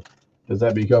 So does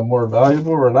that become more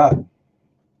valuable or not?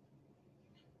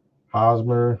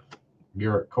 Hosmer,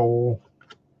 Garrett Cole,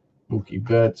 Mookie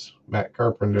Betts, Matt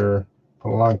Carpenter,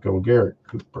 Polanco, Garrett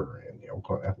Cooper, and the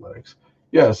Oakland Athletics.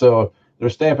 Yeah, so they're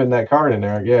stamping that card in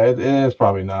there. Yeah, it is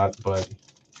probably not, but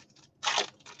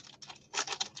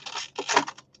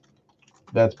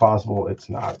that's possible. It's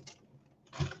not.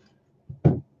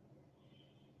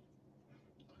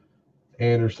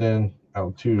 Anderson,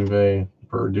 Altuve,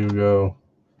 Verdugo,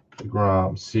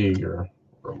 DeGrom, Seager,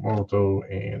 Romoto,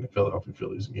 and the Philadelphia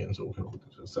Phillies again. So we'll kind of look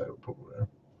at the side of the pool there.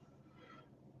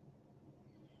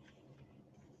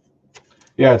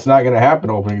 Yeah, it's not going to happen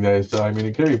opening day. So I mean,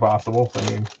 it could be possible.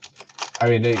 I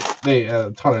mean, they a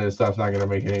ton of this stuff's not going to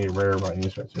make it any rare by any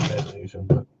stretch of imagination.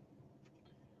 But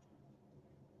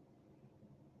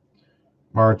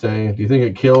Marte, do you think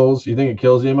it kills? You think it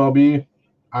kills the MLB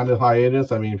on the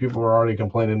hiatus? I mean, people were already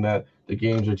complaining that the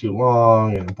games are too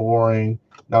long and boring.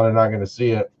 Now they're not going to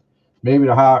see it. Maybe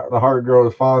the heart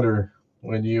grows fonder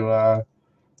when you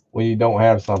don't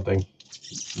have something.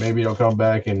 Maybe it'll come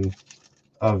back in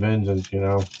a vengeance, you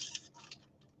know.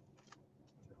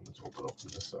 Let's open up to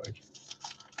this side.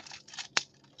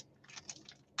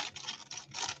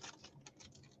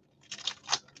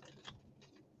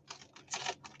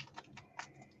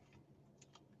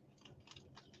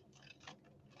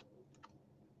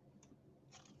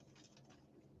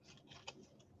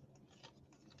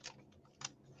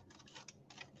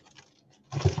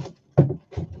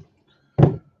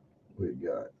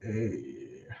 Okay.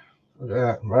 Look at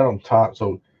that, right on top.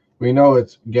 So we know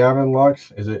it's Gavin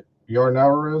Lux. Is it Yarn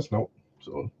Alvarez? Nope.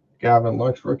 So Gavin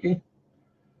Lux rookie.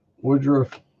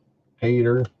 Woodruff,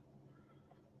 Hader,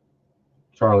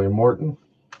 Charlie Morton,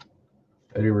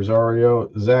 Eddie Rosario,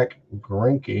 Zach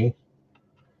Greinke,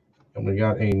 and we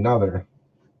got another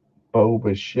Bo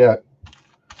Bichette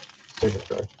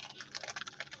signature.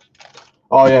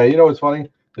 Oh yeah, you know what's funny?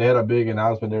 They had a big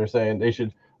announcement. They were saying they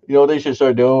should, they should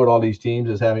start doing with all these teams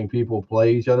is having people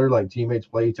play each other, like teammates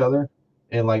play each other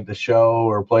in like the show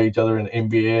or play each other in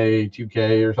NBA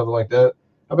 2K or something like that.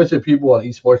 I bet you people on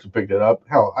esports would pick that up.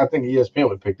 Hell, I think ESPN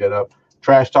would pick that up.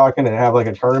 Trash talking and have like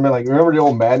a tournament. Like remember the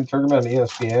old Madden tournament on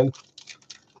ESPN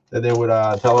that they would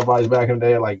televise back in the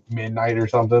day at like midnight or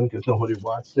something because nobody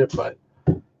watched it. But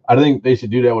I think they should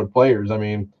do that with players. I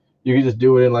mean, you can just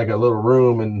do it in like a little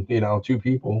room and, 2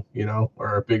 people,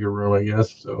 or a bigger room, I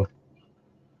guess. So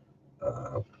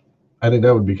I think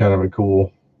that would be kind of a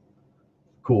cool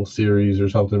series or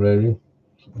something, maybe.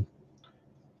 So.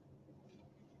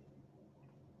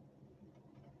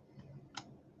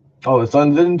 Oh, the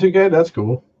Suns did in 2K? That's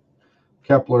cool.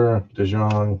 Kepler,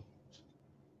 DeJong.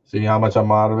 See how much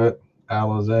I'm out of it?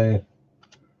 Alizé,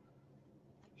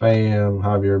 Bam,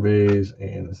 Javier Baez,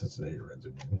 and the Cincinnati Reds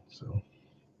again. So.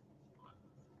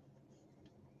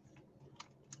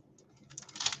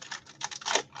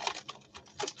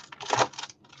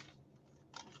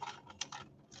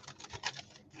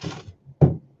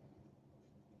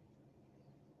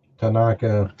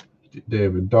 Tanaka,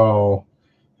 David Dahl.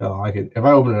 If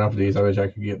I open enough of these, I wish I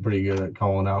could get pretty good at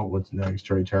calling out what's next.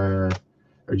 Trey Turner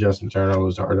or Justin Turner,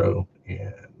 Luzardo,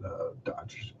 and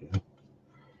Dodgers again.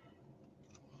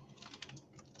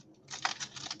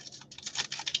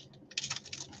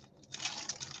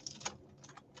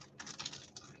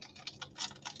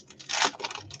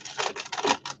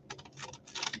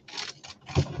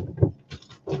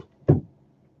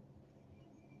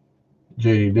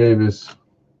 J.D. Davis,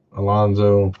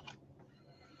 Alonzo,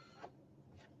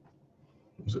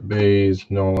 Baez,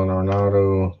 Nolan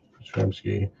Arenado,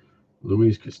 Yastrzemski,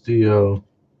 Luis Castillo,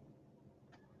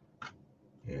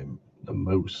 and the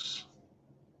Moose.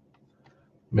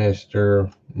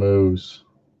 Mr. Moose.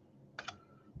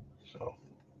 So.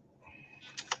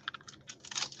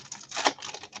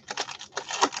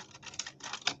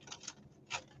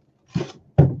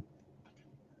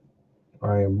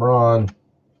 Ryan Braun,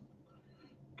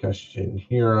 Keston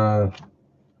Hira,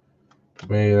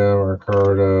 Meda,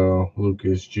 Ricardo,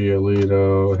 Lucas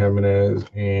Giolito, Jimenez,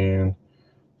 and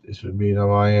this would be the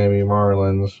Miami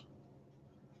Marlins.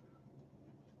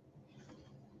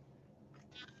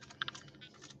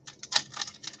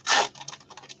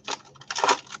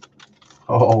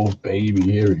 Oh, baby,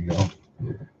 here we go.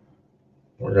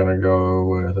 We're going to go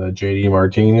with J.D.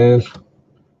 Martinez,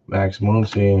 Max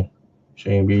Muncy,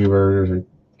 Shane Bieber,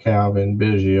 Calvin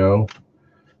Biggio,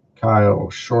 Kyle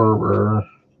Schwarber,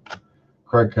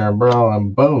 Craig Cabral,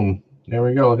 and boom, there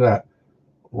we go. Look at that.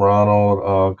 Ronald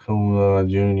Acuna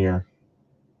Jr.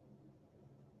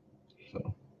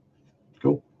 So,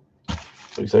 cool.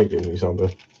 Looks like giving me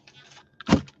something.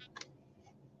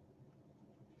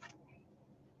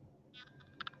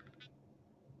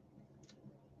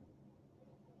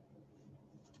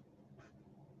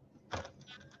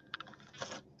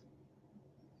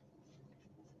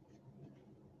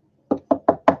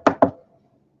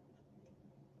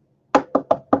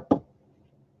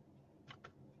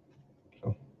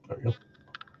 So, there we go.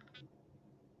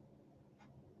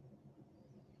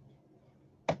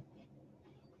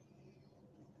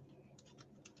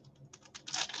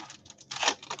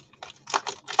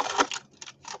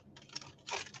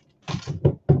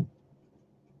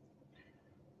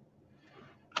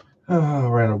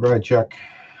 Randall Grichuk,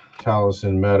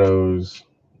 Tallison Meadows,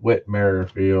 Whit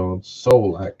Merrifield,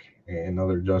 Solak, and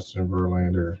another Justin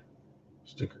Verlander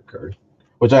sticker card,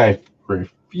 which I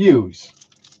refuse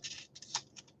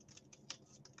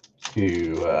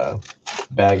to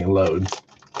bag and load.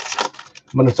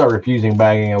 I'm going to start refusing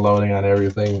bagging and loading on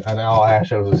everything, on all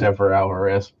Astros except for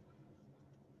Alvarez.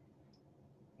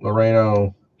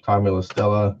 Loreno, Tommy La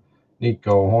Stella,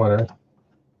 Nico Horner.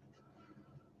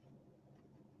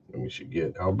 We should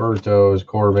get Alberto's,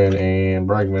 Corbin, and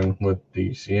Bregman with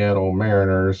the Seattle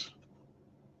Mariners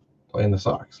playing the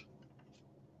Sox.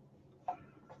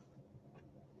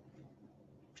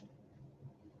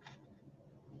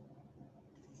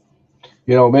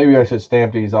 Maybe I should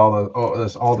stamp these all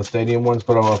the stadium ones,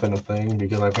 put them up in a thing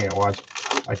because I can't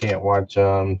watch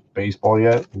baseball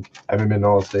yet. I haven't been to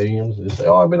all the stadiums. Just say,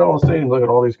 I've been to all the stadiums. Look at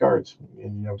all these cards,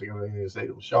 and you have to go to the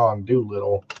stadium. Sean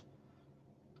Doolittle,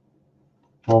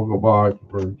 Vogelbach,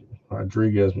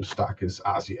 Rodriguez, Moustakas,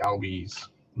 Ozzy Albies,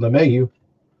 LeMahieu,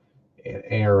 and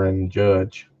Aaron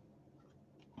Judge.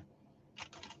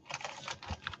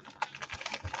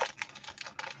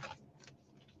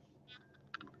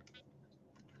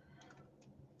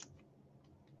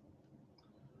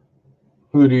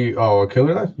 Who do you? Oh,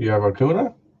 Acuna? You have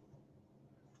Acuna?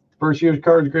 First year's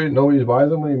cards great. Nobody's buying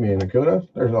them. What do you mean, Acuna?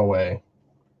 There's no way.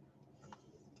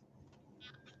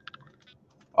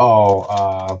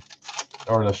 Oh,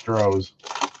 or the Stros.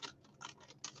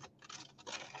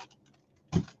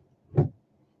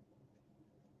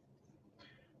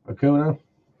 Acuna,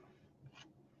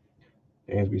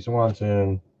 Dansby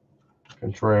Swanson,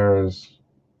 Contreras,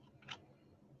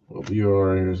 Will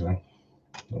Bueller, here's a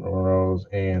Rose,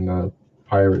 and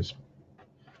Pirates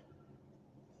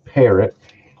Parrot.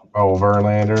 Oh,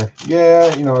 Verlander.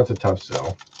 Yeah, you know, it's a tough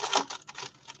sell.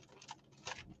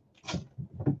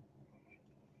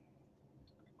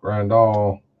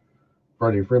 Grandal,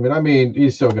 Freddie Freeman. I mean,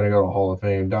 he's still going to go to Hall of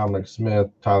Fame. Dominic Smith,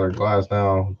 Tyler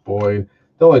Glasnow, Boyd.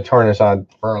 The only tarnish on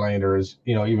Verlander is,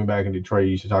 you know, even back in Detroit,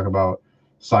 you used to talk about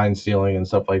sign stealing and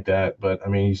stuff like that. But, I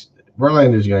mean,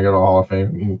 Verlander's going to go to Hall of Fame.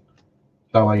 I mean,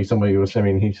 not like somebody was, I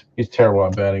mean, he's terrible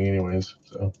at batting anyways.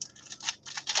 So.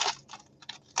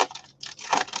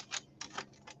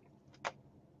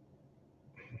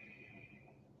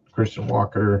 Christian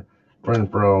Walker,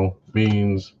 Renfroe,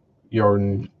 Beans,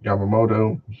 Jordan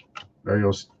Yamamoto,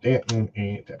 Mario Stanton,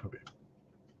 and Tampa Bay.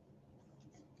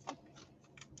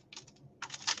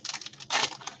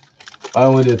 I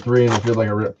only did 3 and it feels like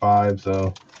I ripped 5,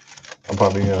 so I'm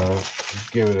probably gonna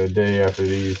give it a day after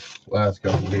these last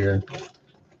couple here.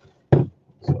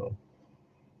 So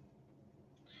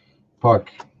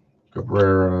Puck,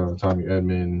 Cabrera, Tommy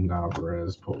Edman,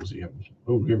 Alvarez, Posey.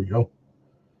 Oh, here we go.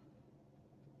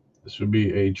 This would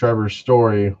be a Trevor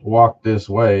Story walk this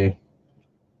way.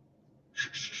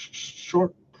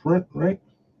 Short print, right?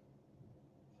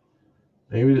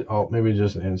 Maybe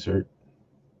just an insert.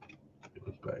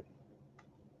 Back.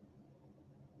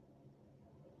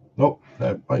 Nope,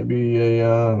 that might be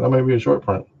a short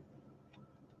print.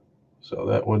 So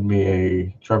that would be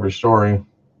a Trevor Story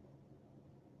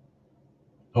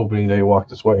opening day walk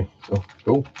this way. So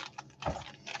cool.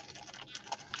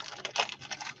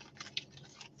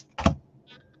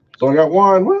 So I got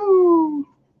one. Woo!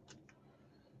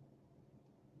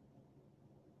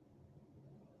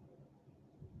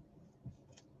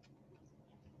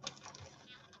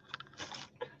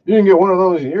 You didn't get one of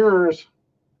those in yours.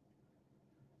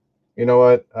 You know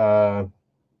what?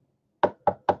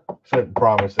 Shouldn't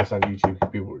promise this on YouTube because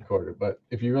people record it. But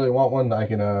if you really want one, I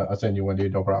can. I'll send you one,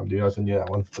 dude. No problem, dude. I'll send you that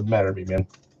one. Doesn't matter to me, man.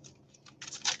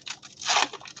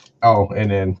 Oh, and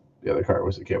then the other card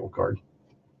was the cable card.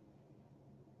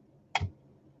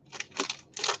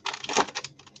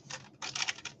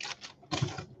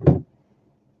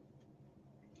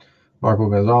 Marco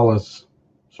Gonzalez,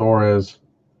 Suarez,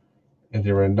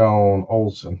 Anthony Rendon,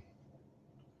 Olsen,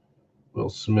 Will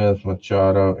Smith,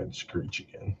 Machado, and Screech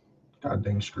again. God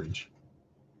dang Screech.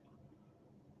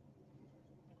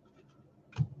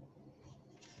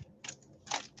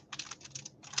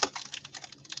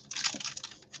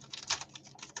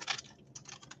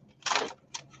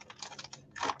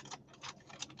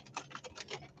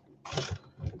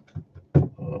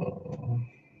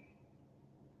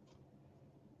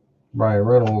 Bryan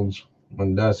Reynolds,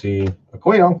 Mondesi,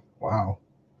 Aquino. Wow.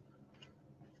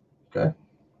 Okay.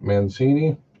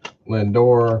 Mancini,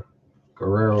 Lindor,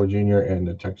 Guerrero Jr., and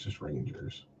the Texas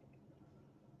Rangers.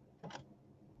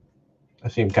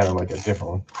 That seemed kind of like a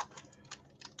different one.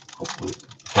 Hopefully,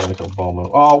 like a Bowman.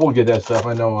 Oh, we'll get that stuff.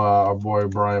 I know our boy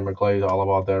Brian McClay is all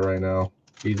about that right now.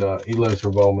 He lives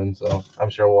for Bowman, so I'm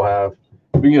sure we'll have.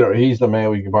 He's the man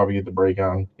we can probably get the break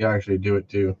on. He actually do it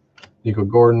too. Nico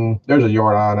Gordon. There's a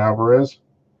Yordan Alvarez.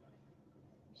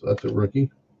 So that's a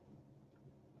rookie.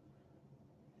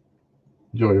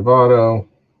 Joey Votto.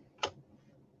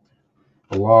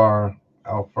 Pilar,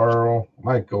 Alfaro,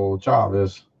 Michael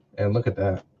Chavez. And look at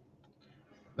that.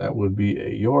 That would be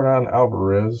a Yordan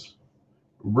Alvarez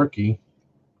rookie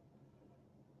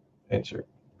insert.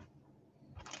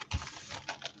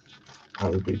 I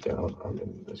would be down. I'm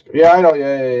in this. Yeah, I know.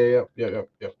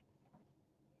 Yep.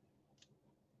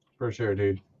 For sure,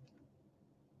 dude.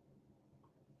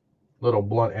 Little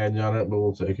blunt edge on it, but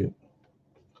we'll take it.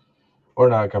 We're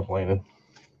not complaining.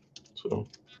 So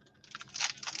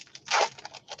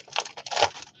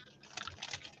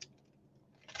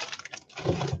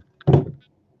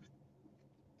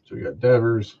we got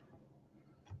Devers.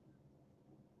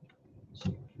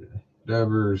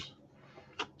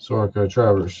 Sorka,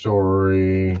 Trevor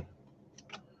Story,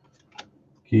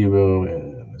 Kibo,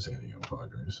 and this video.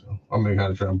 Padres. So I'm gonna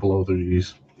kind of try and blow through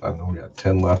these. I don't know, we got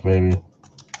 10 left maybe.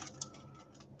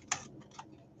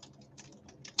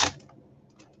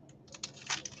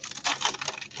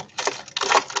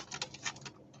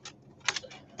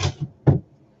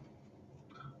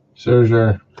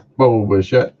 Scherzer, Bo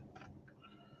Bichette,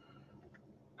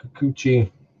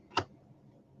 Kikuchi,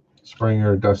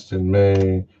 Springer, Dustin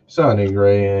May, Sonny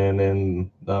Gray, and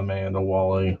then the man, the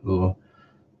Wally, the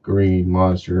green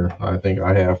monster. I think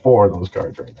I have 4 of those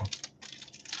cards right now.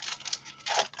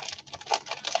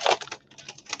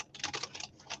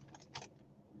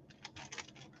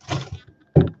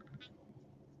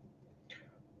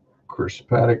 Chris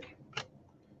Paddock,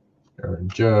 Aaron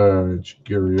Judge,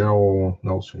 Gurriel,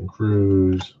 Nelson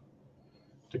Cruz,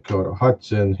 Dakota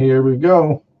Hudson. Here we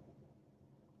go.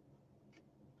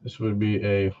 This would be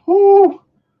a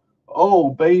oh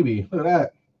baby, look at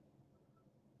that.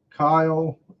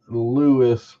 Kyle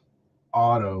Lewis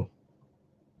auto.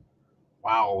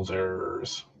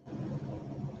 Wowzers.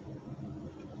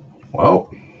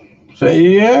 Well, say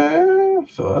yeah,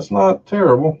 so that's not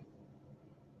terrible.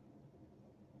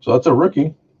 So that's a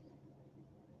rookie.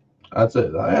 That's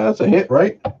it. That's a hit,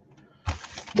 right?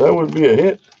 That would be a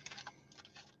hit.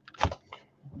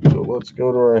 So let's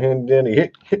go to our hand dandy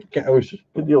hit count. We should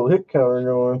put the old hit counter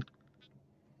going.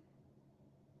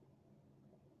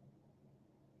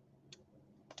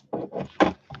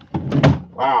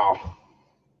 Wow.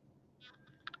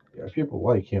 Yeah, people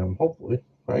like him, hopefully,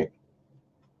 right?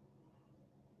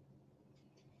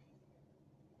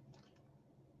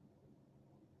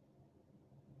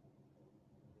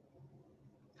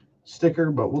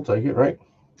 Sticker, but we'll take it, right?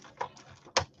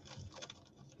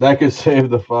 That could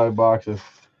save the 5 boxes,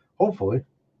 hopefully.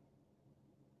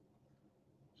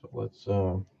 So let's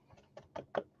so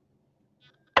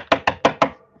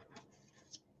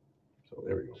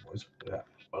there we go, boys. Yeah.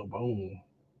 Boom, boom.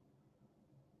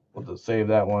 We'll just save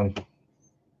that one.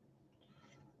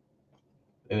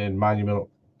 And then Monumental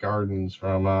Gardens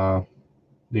from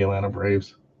the Atlanta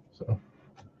Braves. So,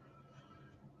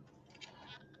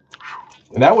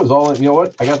 and that was all. You know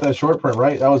what? I got that short print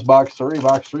right. That was box 3.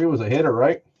 Box 3 was a hitter,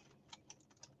 right?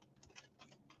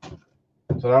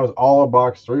 So that was all of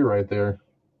box 3 right there.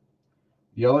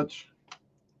 Yelich.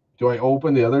 Do I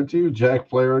open the other 2? Jack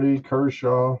Flaherty,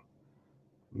 Kershaw,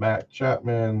 Matt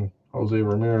Chapman, Jose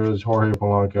Ramirez, Jorge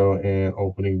Polanco, and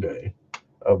opening day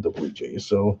of the Blue Jays.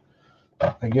 So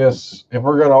I guess if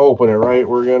we're gonna open it, right,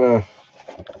 we're gonna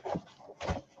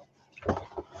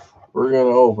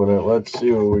open it. Let's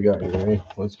see what we got here. Right?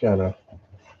 Let's kind of.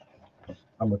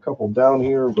 I'm a couple down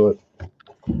here, but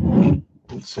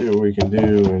let's see what we can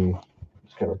do and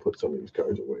just kind of put some of these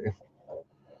cards away.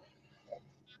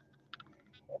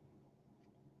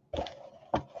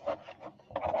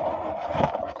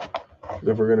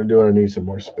 If we're gonna do it, I need some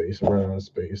more space. I'm running out of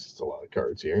space. It's a lot of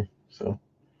cards here, so.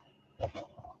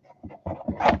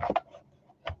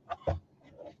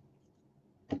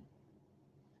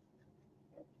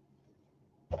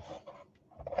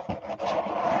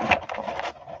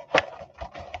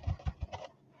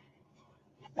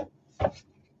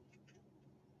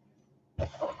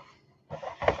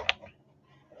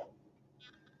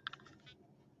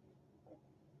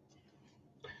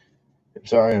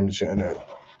 Sorry, I'm just trying to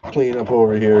clean up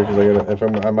over here because I gotta. If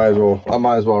I might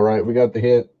as well. Right, we got the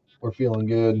hit. We're feeling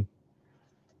good.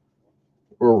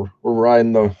 We're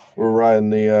riding the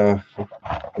we're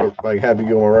like happy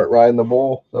going riding the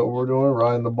bull. That's what we're doing.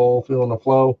 Riding the bull, feeling the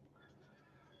flow.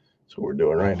 That's what we're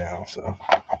doing right now. So.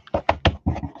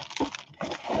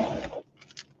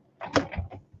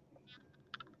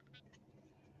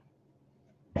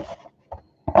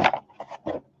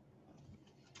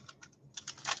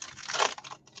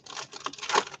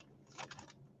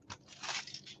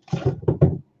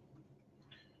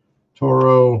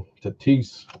 Toro,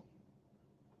 Tatis,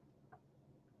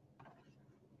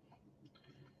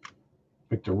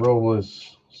 Victor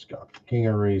Robles, Scott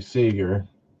Kingery, Seager,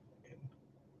 and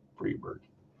Freeberg.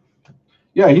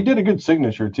 Yeah, he did a good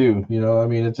signature too. You know, I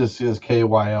mean, it just says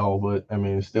KYL, but I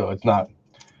mean, still, it's not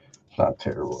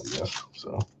terrible, I guess.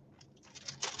 So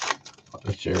I'll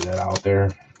just share that out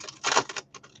there.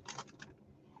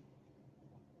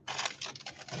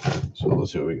 So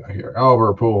let's see what we got here.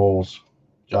 Albert Pujols,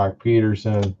 Jock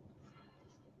Peterson.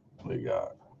 We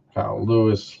got Kyle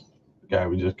Lewis, the guy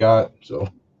we just got. So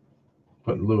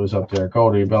putting Lewis up there.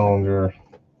 Cody Bellinger,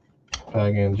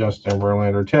 Pagan, Justin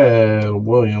Verlander, Ted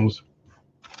Williams.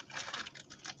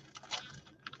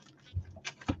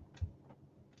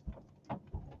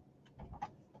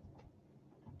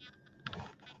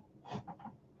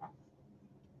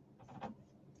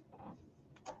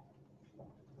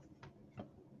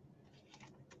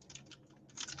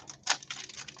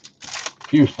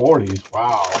 few 40s.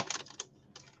 Wow.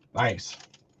 Nice.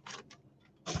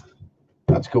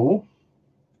 That's cool.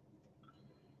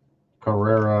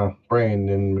 Carrera,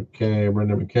 Brandon McKay,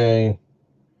 Brendan McKay,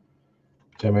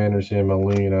 Tim Anderson,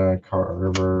 Molina,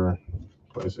 Carver,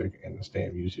 Classic, and the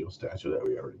Stamp Uziel statue that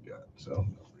we already got. So,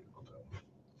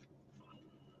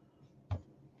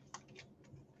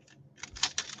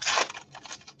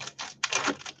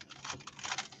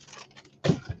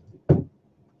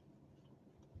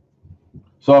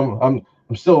 I'm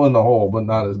still in the hole, but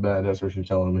not as bad. That's what you're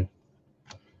telling me.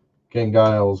 Ken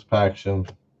Giles, Paxton,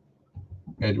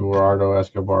 Eduardo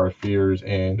Escobar, Fears,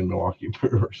 and the Milwaukee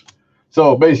Brewers.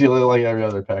 So basically, like every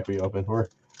other pack we open,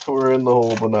 we're in the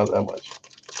hole, but not that much.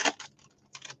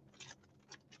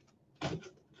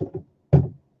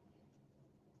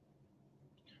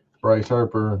 Bryce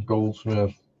Harper,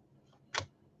 Goldsmith,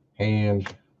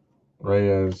 Hand,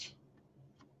 Reyes,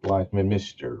 Blackman,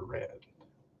 Mr. Red.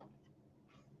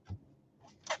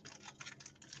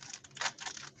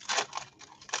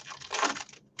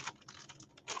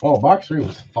 Oh, box 3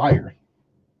 was fire.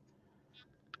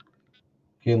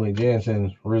 Kenley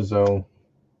Jansen, Rizzo,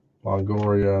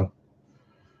 Longoria,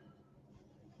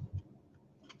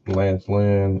 Lance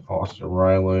Lynn, Austin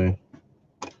Riley,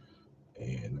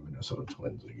 and the Minnesota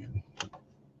Twins again.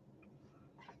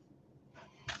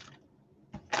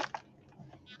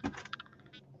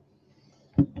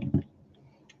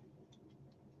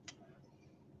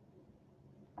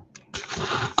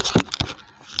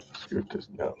 Scoot this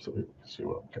down so we can see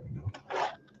what I'm cutting down.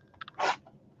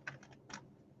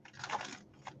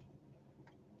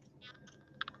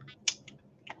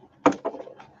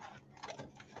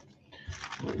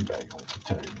 Way back on the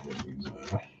tag.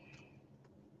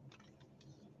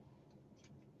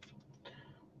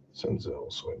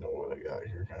 Senzel, so I know what I got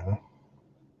here, kind of.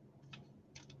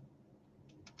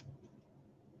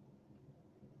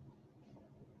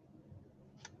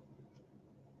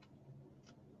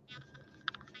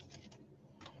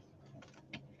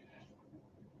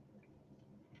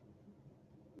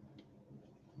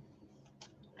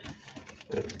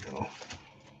 There we go.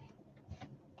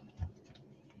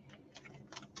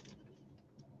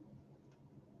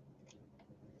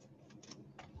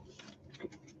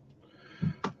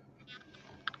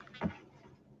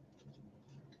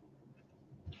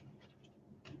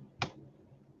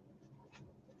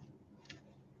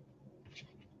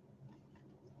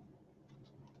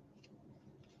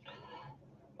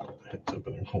 It's up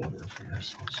in the corner here,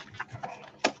 so let's see.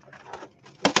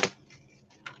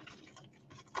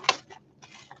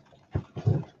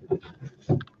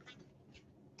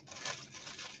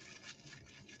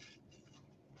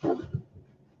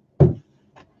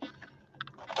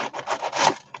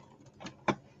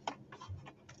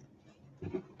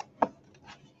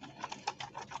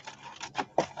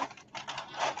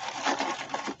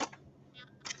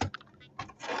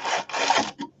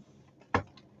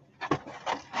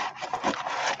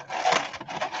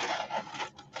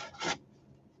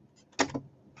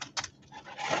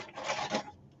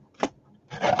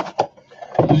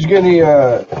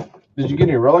 Did you get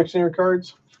any relics in your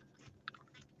cards?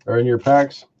 Or in your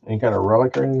packs? Any kind of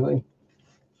relic or anything?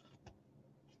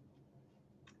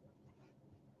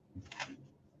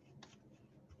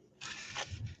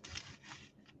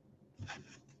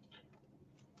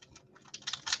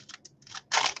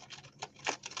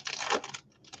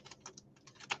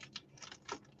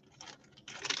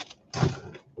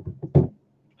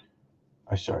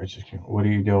 What are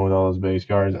you doing with all those base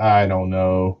cards? I don't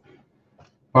know.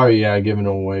 Probably, yeah, giving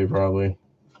them away, probably.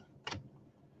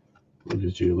 Look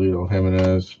at you, Lito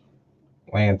Jimenez.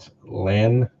 Lance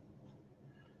Lynn.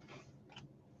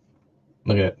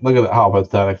 Look at how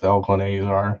pathetic the Oakland A's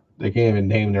are. They can't even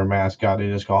name their mascot. They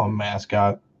just call him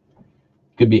mascot.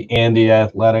 Could be Andy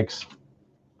Athletics.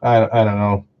 I don't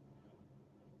know.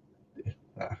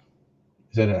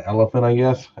 Is it an elephant, I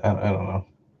guess? I don't know.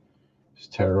 It's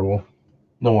terrible.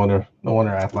 No wonder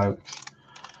Athletics.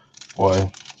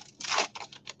 Boy.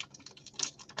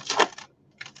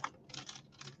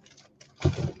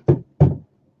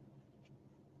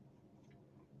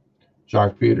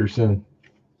 Jock Peterson.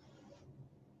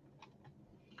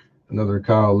 Another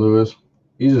Kyle Lewis.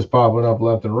 He's just popping up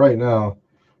left and right now.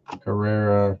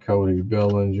 Carrera, Cody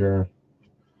Bellinger,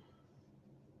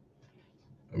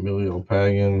 Emilio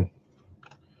Pagan,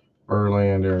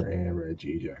 Verlander, and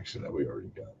Reggie Jackson that we already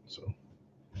got. So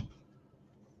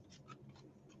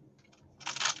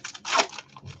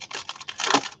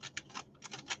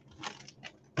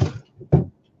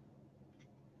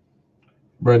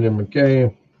Brendan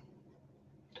McKay,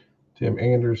 Tim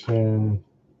Anderson,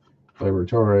 Gleyber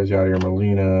Torres, Yadier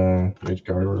Molina, Mitch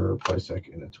Garver, play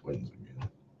second, and the Twins again.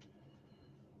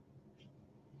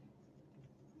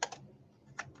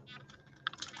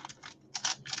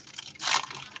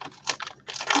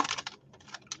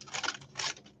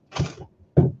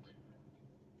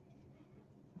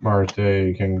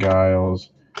 Marte, Ken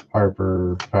Giles,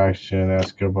 Harper, Paxton,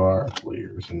 Escobar,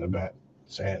 leaders in the bat.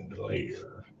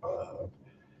 Sandler of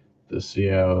the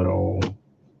Seattle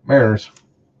Mariners.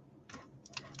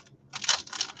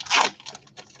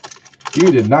 You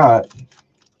did not.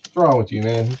 What's wrong with you,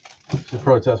 man? To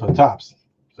protest with tops.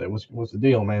 Say, what's the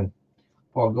deal, man?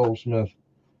 Paul Goldschmidt,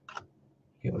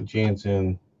 Caleb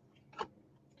Jansen.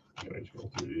 Let me go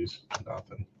through these.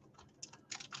 Nothing.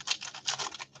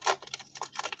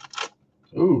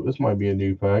 Ooh, this might be a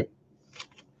new pack.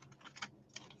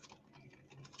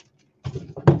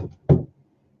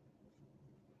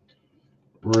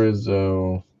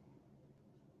 Rizzo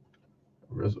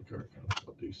card kind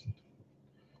of decent.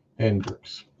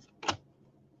 Hendricks.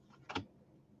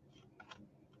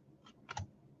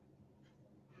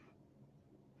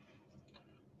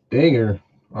 Dinger,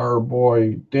 our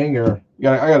boy Dinger. I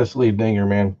got to sleeve Dinger,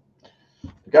 man.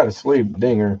 Got to sleeve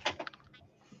Dinger.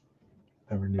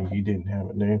 Never knew he didn't have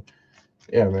a name.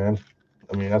 Yeah, man.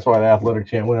 I mean, that's why the Athletics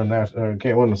can't win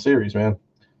the series, man.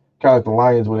 Kind of like the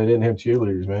Lions when they didn't have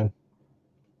cheerleaders, man.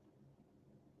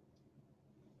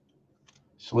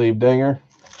 Sleeve Dinger.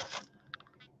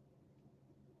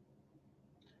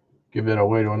 Give it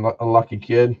away to a lucky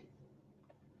kid.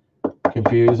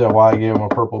 Confused at why I gave him a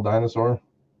purple dinosaur,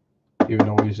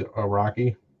 even though he's a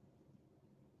Rocky.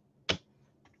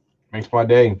 Makes my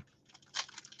day.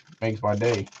 Makes my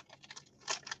day.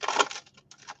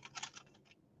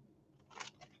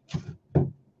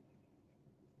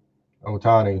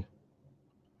 Otani.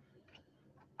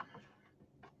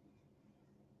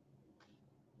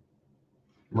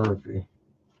 Murphy.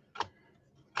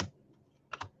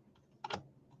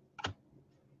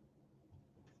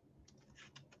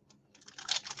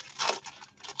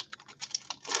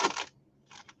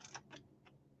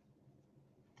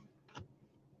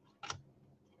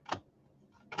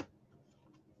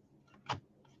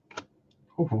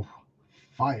 Ooh,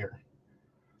 fire.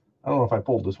 I don't know if I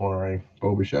pulled this one already.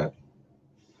 Bobichette.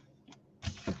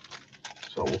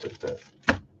 So we'll take that.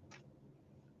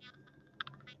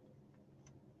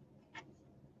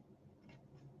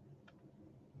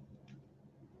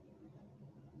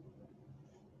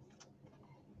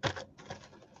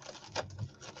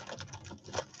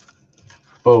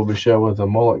 Bobichette with a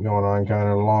mullet going on, kind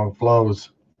of long flows.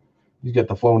 You get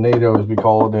the flow-nado, as we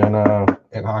call it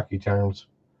in hockey terms.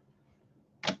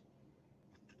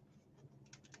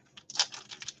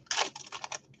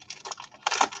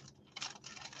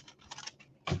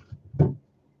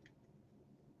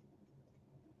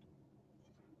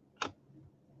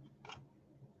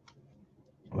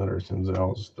 Letterson's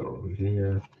I'll just throw it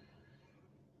here.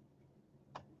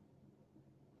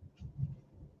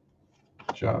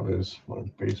 Chavez,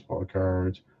 baseball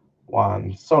cards.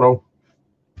 Juan Soto.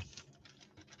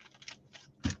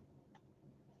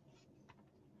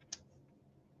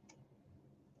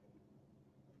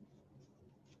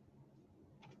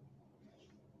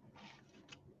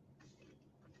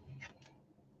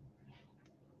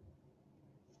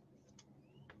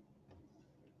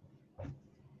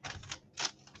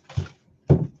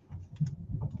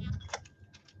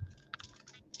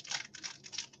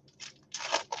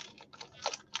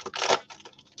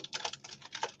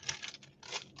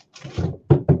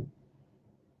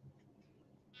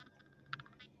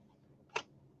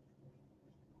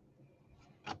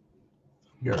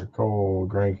 Garrett Cole,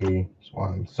 Greinke,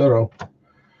 Juan Soto.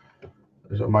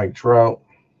 There's a Mike Trout.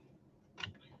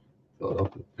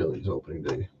 Philadelphia Phillies opening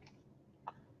day.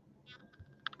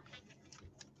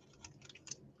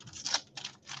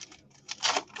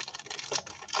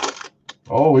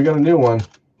 Oh, we got a new one.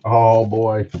 Oh,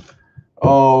 boy.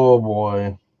 Oh,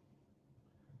 boy.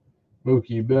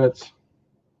 Mookie Betts.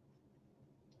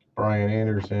 Brian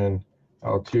Anderson.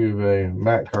 Altuve.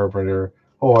 Matt Carpenter.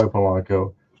 Jorge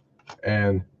Polanco.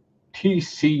 And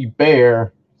TC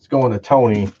Bear is going to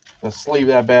Tony. Let's sleeve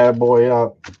that bad boy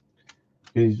up.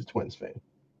 He's a Twins fan.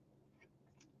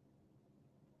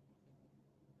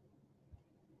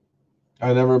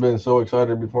 I've never been so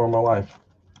excited before in my life.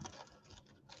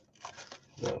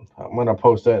 I'm gonna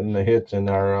post that in the hits in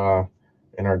our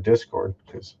Discord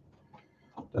because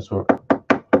that's what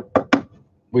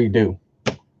we do.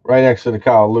 Right next to the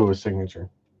Kyle Lewis signature.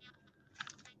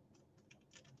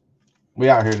 We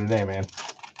out here today, man.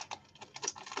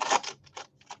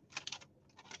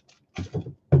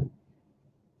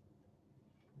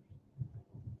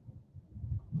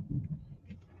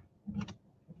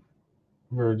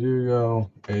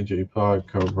 Verdugo, AJ Puck,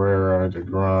 Cabrera,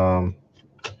 DeGrom,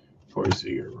 Corey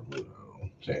Seager,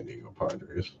 San Diego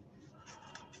Padres.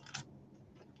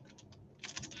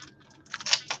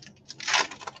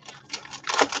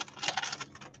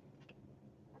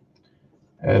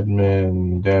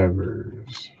 Edmund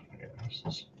Devers.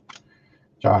 Yes.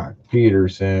 Jock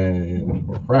Peterson.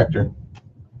 Refractor.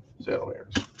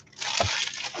 Settlers.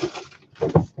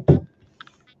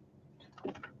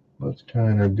 Let's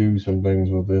kind of do some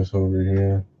things with this over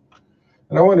here.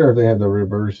 And I wonder if they have the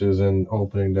reverses in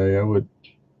opening day. I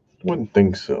wouldn't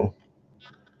think so.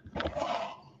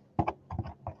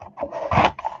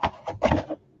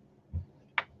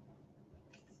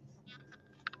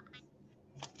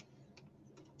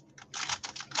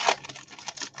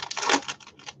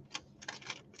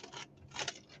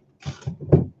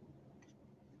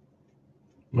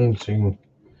 Munching,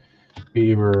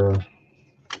 Beaver,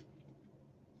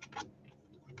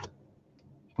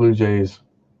 Blue Jays,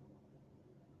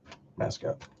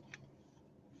 mascot.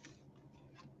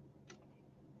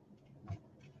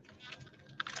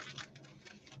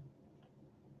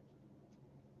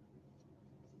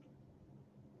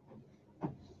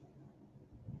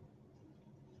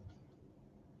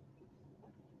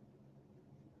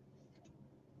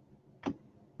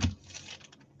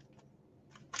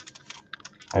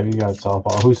 Have you got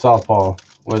softball? Who's softball?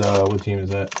 What team is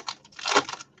that?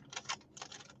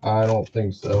 I don't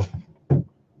think so.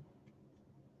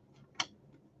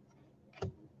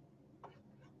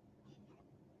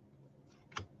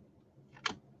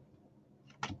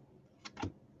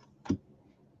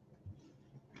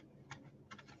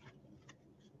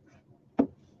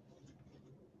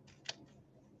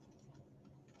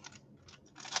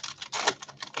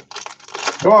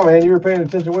 Come on, man. You were paying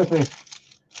attention with me.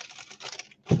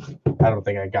 I don't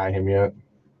think I got him yet.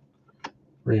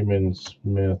 Freeman,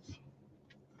 Smith,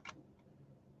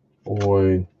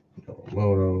 Boyd,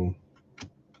 Moto.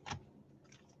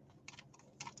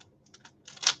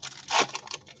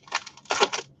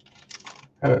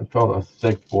 Haven't felt a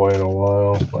thick boy in a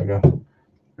while. Like a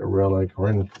relic.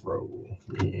 Renfro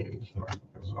means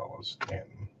Gonzalez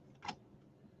Stanton.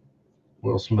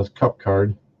 Will Smith Cup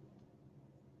card.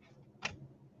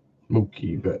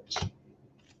 Mookie Betts.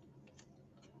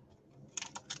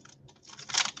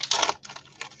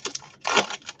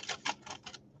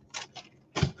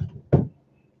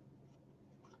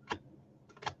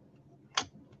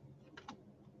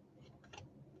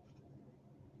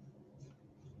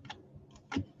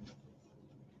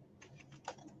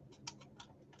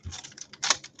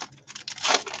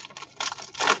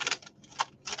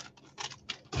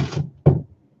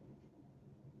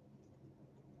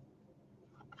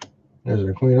 There's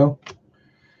a Aquino.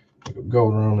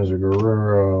 Gold Room. There's a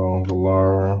Guerrero.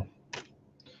 Villar.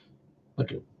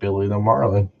 Look at Billy the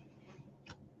Marlin.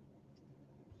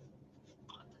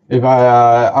 If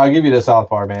I'll give you the South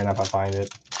Bar, man, if I find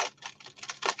it.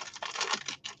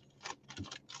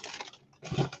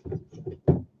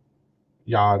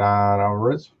 Yardan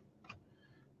Alvarez.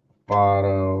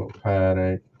 Votto,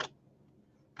 Paddock,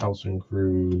 Nelson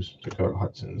Cruz, Dakota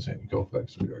Hudson, Sandy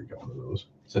Koufax. We already got one of those.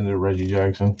 Send it to Reggie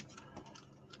Jackson.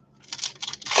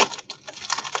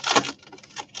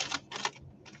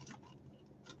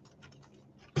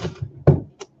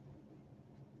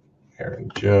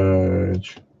 Aaron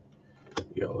Judge,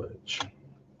 Yelich.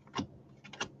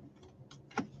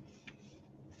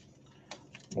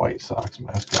 White Sox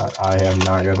mascot. I have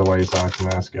not got the White Sox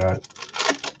mascot.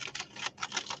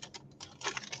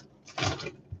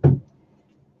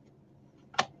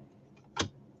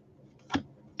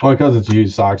 Well, because it's a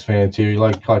huge Sox fan too. You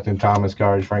like collecting Thomas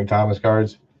cards, Frank Thomas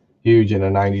cards. Huge in the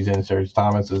 90s inserts.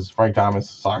 Frank Thomas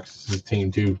Sox his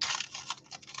team too.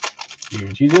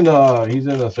 Huge. He's in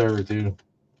the server too.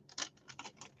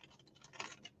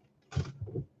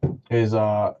 His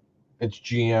it's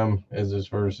GM is his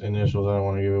first initials. I don't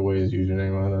want to give away his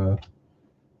username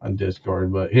on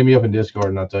Discord, but hit me up in Discord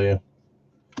and I'll tell you.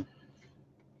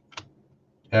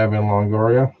 Evan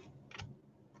Longoria,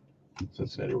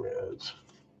 Cincinnati Reds.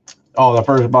 Oh, the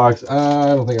first box.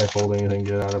 I don't think I pulled anything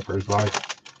good out of the first box.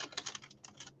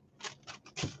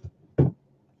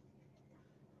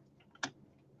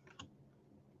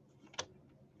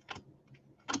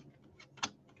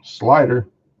 Slider,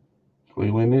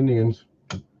 Cleveland Indians.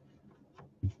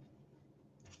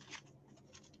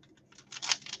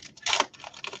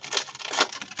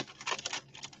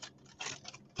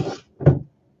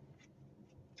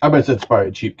 I bet that's probably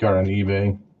a cheap card on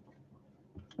eBay.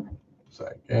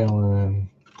 Zach Allen.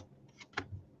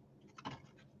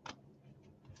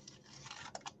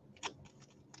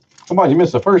 Come on, you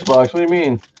missed the first box. What do you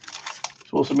mean? You're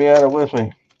supposed to be at it with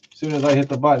me. As soon as I hit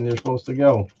the button, you're supposed to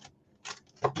go.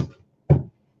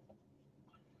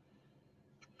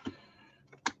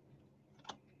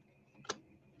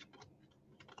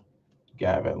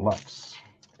 Gavin Lux.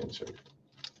 Insert.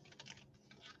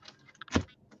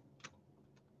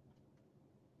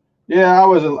 Yeah, I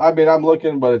wasn't. I mean, I'm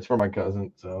looking, but it's for my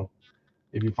cousin. So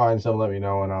if you find some, let me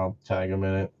know, and I'll tag him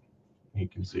in it. He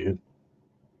can see it.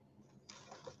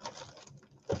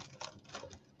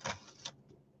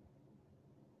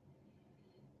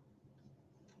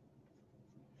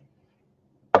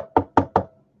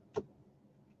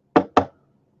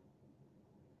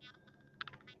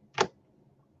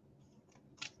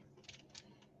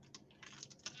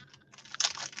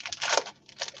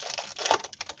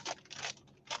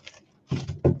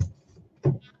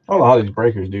 I don't know how these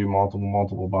breakers do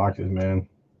multiple boxes, man.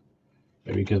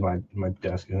 Maybe because my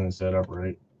desk isn't set up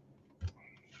right.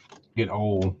 Get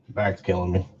old, back's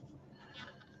killing me.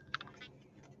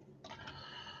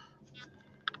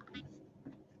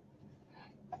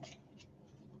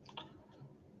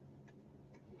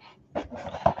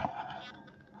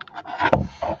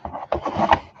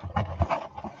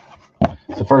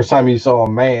 It's the first time you saw a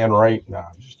man, right? Nah,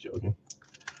 I'm just joking.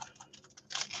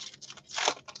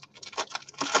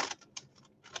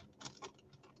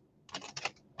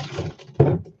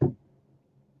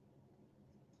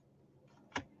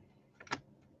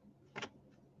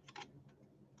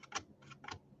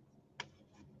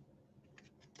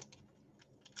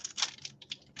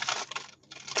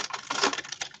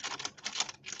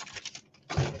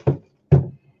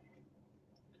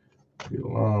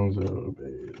 Alonzo,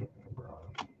 babe.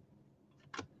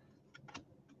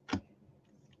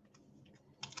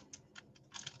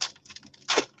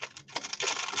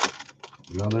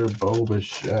 Another Boba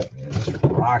shit, man. Just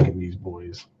rocking these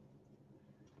boys.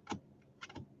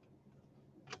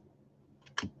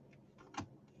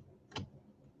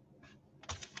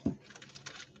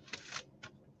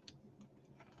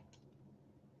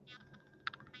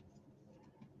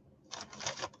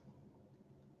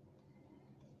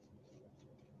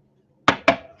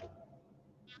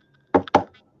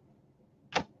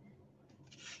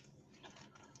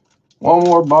 One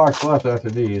more box left after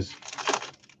these.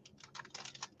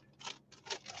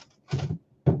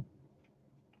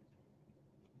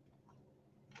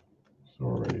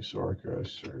 Sorka,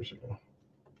 Sergio.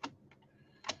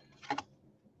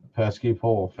 Pesky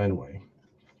Pole, Fenway.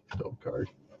 Dope card.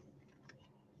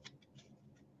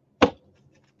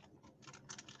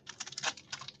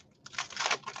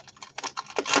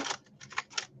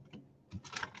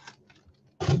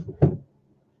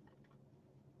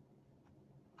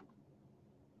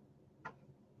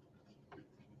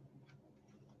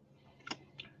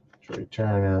 Trey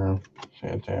Turner,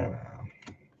 Santana.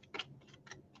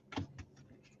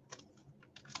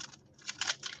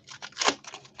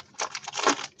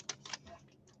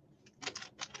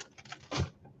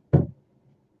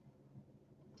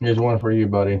 Here's one for you,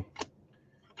 buddy.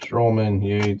 Stroman,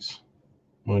 Yates,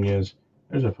 Munoz.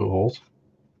 There's a Pujols.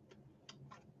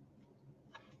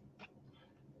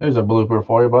 There's a blooper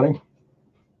for you, buddy.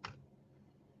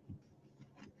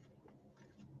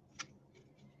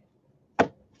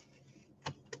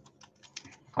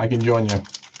 I can join you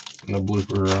in the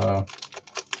blooper.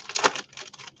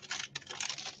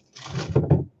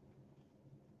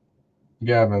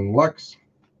 Gavin Lux,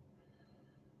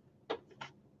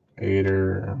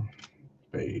 Ader,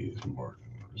 Bays, Martin,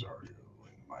 Rosario,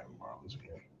 and my Marlins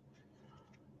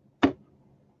again.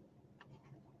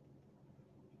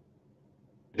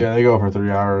 Yeah, they go for 3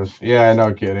 hours. Yeah,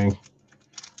 no kidding.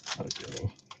 No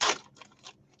kidding.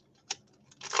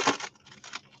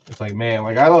 It's like, man,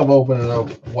 like I love opening up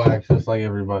wax just like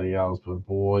everybody else, but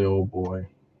boy, oh boy.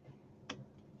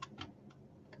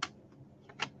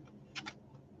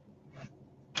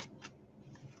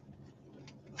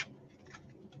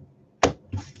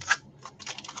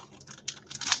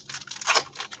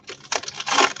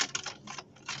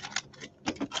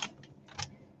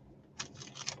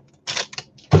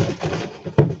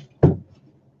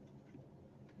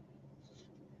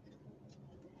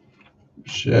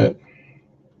 Shit.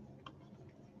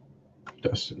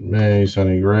 Dustin May,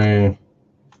 Sonny Gray,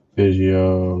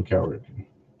 Biggio, Cal Ripken.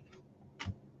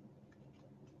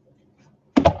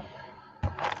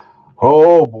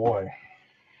 Oh boy.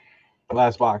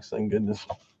 Last box, thank goodness.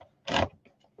 That's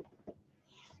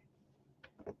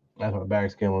my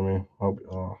back's killing me. Hope.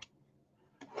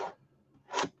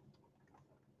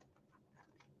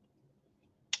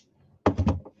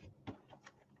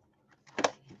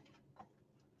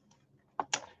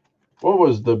 What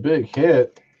was the big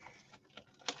hit?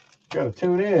 Gotta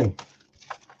tune in.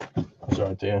 I'll show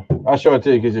it to you. I'll show it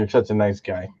to you because you're such a nice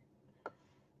guy.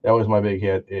 That was my big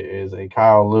hit. It is a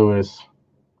Kyle Lewis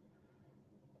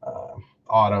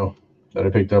auto that I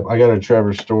picked up. I got a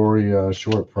Trevor Story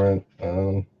short print.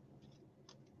 It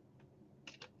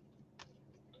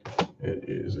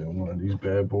is in one of these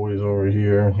bad boys over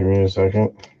here. Give me a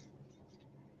second.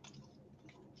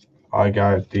 I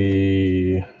got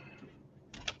the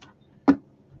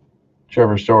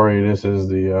Trevor Story. This is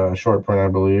the short print, I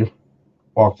believe.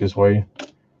 Walk This Way.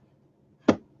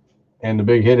 And the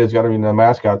big hit has got to be the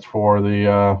mascots for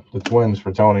the Twins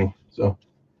for Tony. So,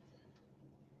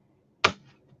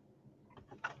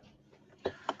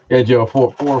 yeah, Joe,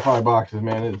 four or five boxes,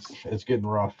 man. It's getting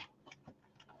rough.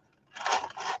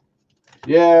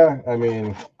 Yeah, I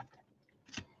mean,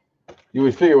 you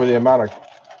would figure with the amount of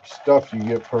stuff you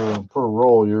get per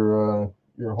roll, you're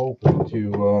hoping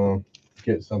to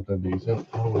get something decent.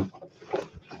 I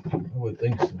would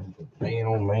think so. But man,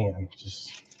 oh man,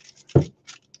 just.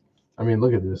 I mean,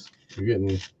 look at this. You're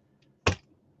getting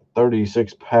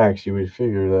 36 packs. You would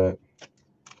figure that. I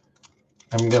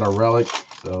haven't got a relic,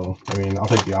 so I mean, I'll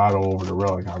take the auto over the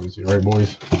relic, obviously, right,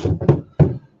 boys?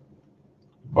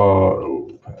 Auto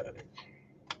pack.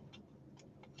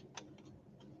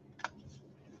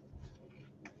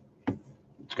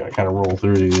 Just gotta kind of roll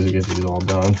through these to get these all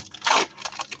done.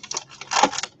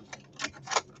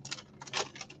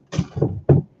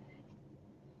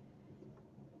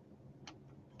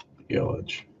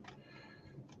 Yelich.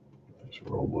 There's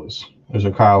Robles. There's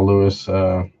a Kyle Lewis.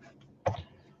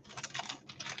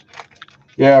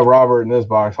 Yeah, Robert in this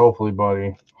box. Hopefully,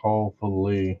 buddy.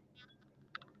 Hopefully.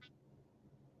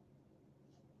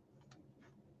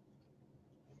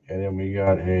 And then we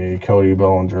got a Cody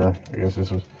Bellinger. I guess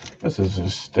this is a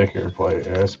sticker play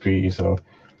SP. So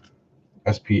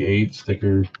SP8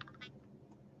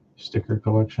 sticker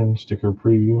collection, sticker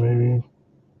preview maybe.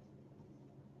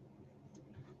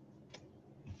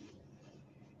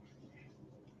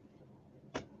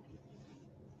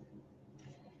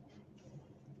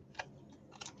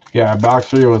 Yeah, box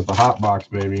 3 was the hot box,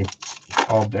 baby,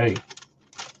 all day.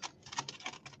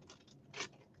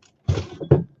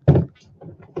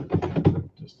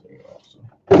 This thing also.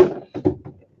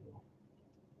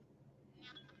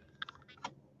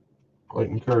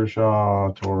 Clayton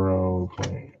Kershaw, Toro,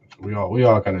 Clayton. We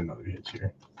all kind of know the hits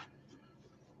here.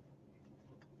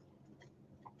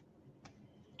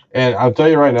 And I'll tell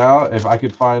you right now, if I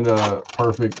could find a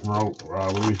perfect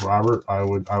Luis Robert, I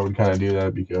would kind of do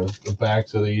that because the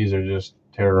backs of these are just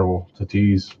terrible.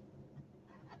 Tatis,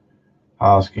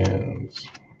 Hoskins.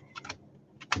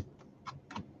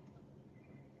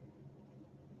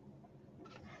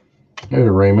 Maybe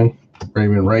Raymond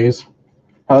Rays.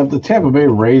 The Tampa Bay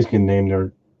Rays can name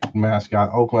their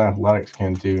mascot. Oakland Athletics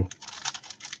can too.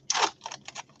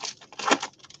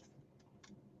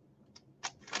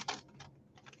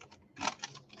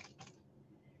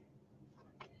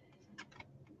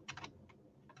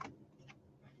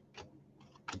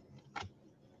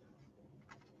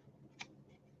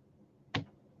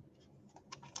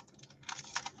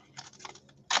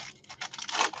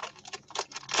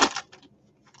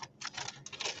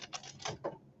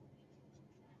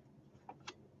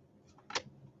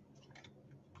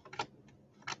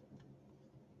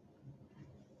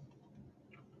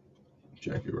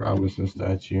 Jackie Robinson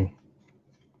statue.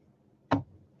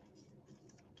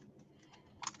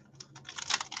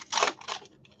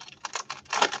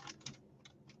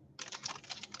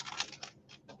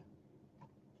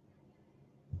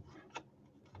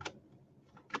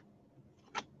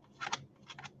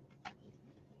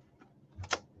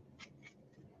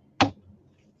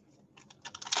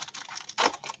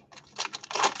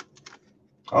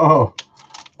 Oh,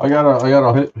 I got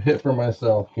a hit for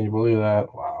myself. Can you believe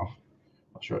that? Wow.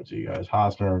 I'll show it to you guys.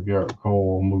 Hosmer, Garrett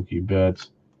Cole, Mookie Betts,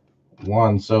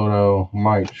 Juan Soto,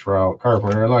 Mike Trout,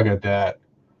 Carpenter. Look at that.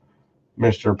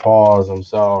 Mr. Paws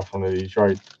himself from the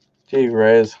Detroit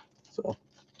Tigres. So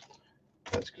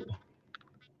that's good.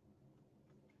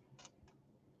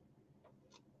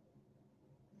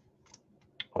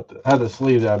 Had to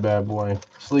sleeve that bad boy.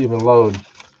 Sleeve and load.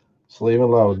 Sleeve and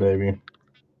load, baby.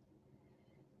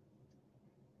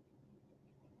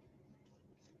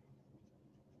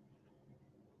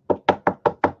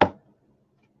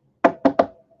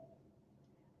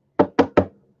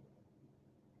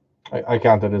 I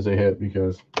count that as a hit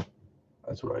because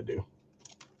that's what I do.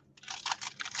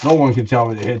 No one can tell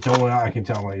me the hits. Only I can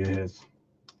tell me the hits.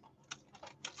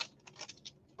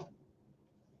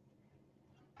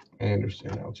 Anderson,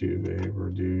 Altuve,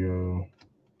 Verdugo,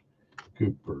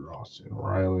 Cooper, Austin,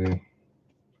 Riley,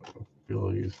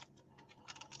 Phillies.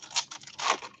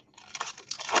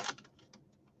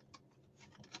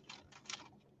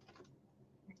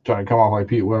 Trying to come off like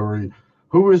Pete Weber.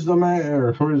 Who is the man?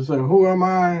 Or who am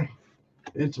I?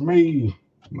 It's me.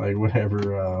 Like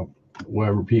whatever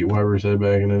Pete Weber said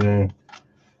back in the day.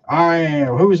 I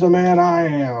am. Who's the man I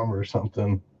am? Or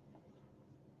something.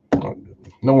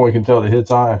 No one can tell the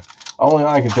hits. Only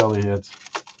I can tell the hits.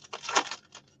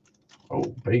 Oh,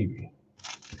 baby.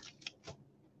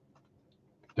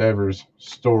 Devers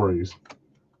Stories.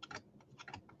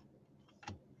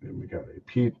 Then we got a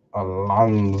Pete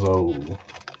Alonso.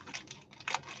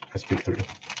 SP3.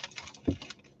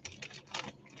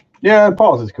 Yeah,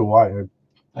 pause is cool.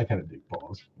 I kind of dig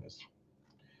pause.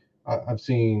 I've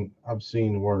seen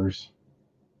worse.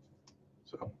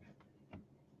 So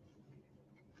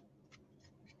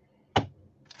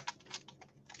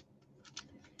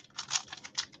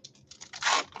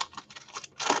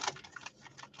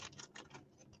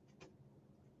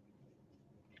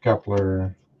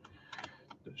Kepler.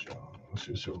 Let's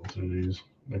just roll through these.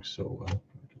 Next solo.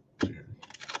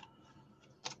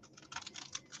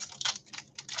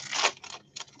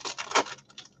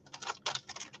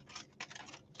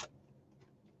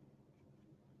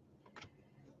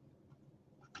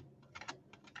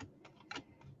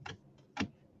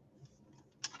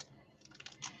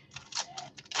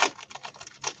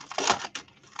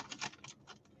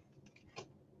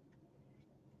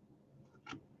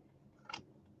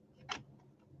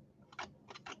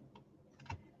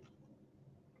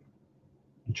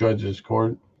 Judge's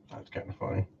Court. That's kind of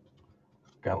funny.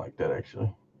 Kind of like that,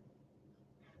 actually.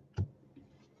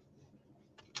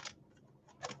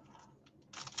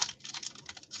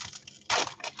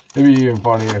 It'd be even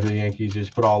funnier if the Yankees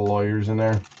just put all lawyers in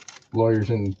there.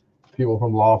 Lawyers and people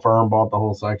from law firm bought the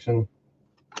whole section.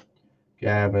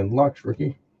 Gavin Lux,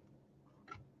 rookie.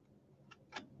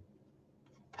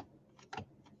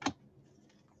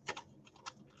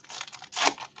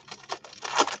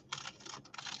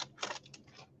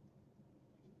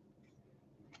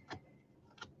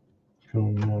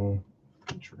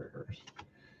 Contreras.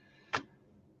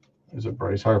 There's a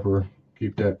Bryce Harper.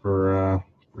 Keep that for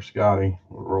Scotty.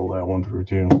 We'll roll that one through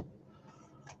too.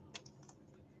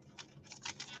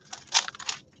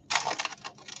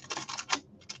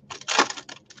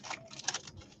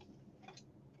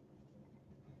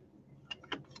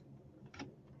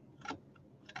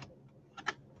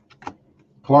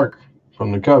 Clark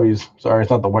from the Cubbies. Sorry,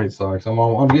 it's not the White Sox.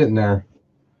 I'm getting there.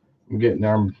 I'm getting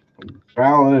there. I'm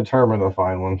bound and determined to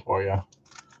find one for you.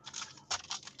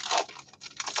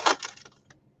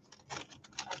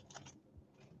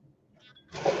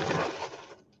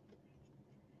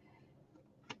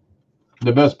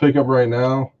 The best pickup right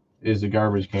now is the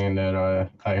garbage can that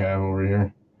I have over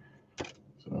here.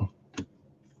 So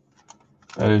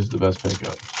that is the best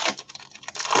pickup.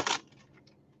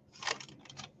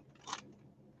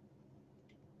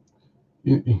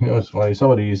 You know, it's funny.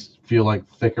 Some of these feel like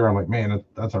thicker. I'm like, man,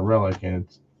 that's a relic, and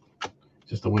it's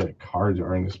just the way the cards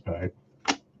are in this pack.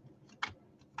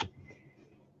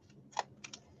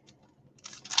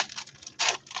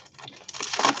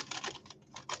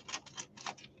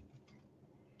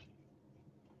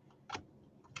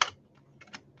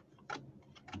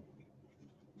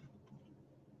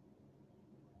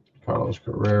 Carlos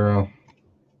Carrera.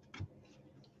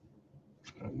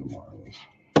 And the Marlins.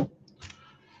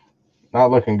 Not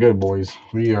looking good, boys.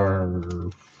 We are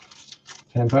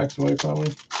 10 packs away,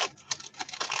 probably.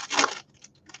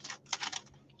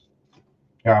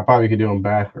 Yeah, I probably could do them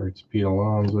backwards. Pete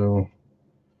Alonso.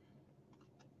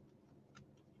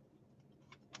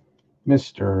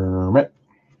 Mr. Met.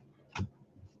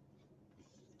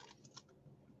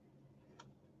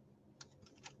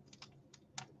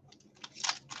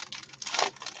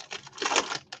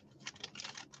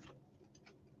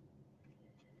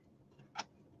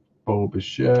 Bo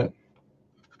Bichette.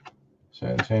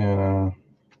 Santana.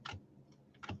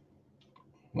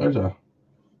 There's a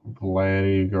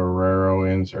Vladdy Guerrero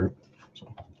insert.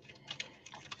 So.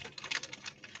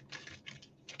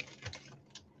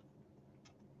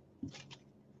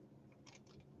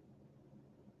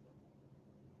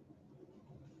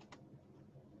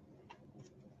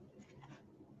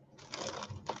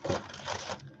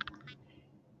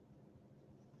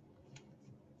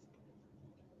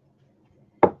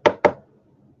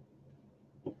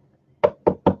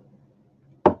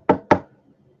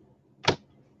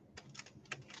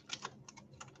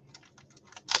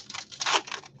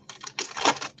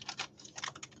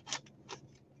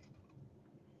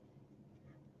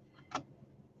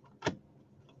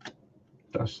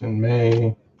 Dustin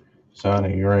May,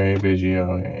 Sonny Gray,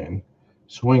 Biggio, and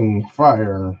Swing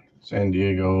Fire, San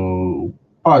Diego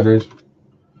Padres.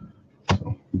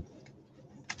 So.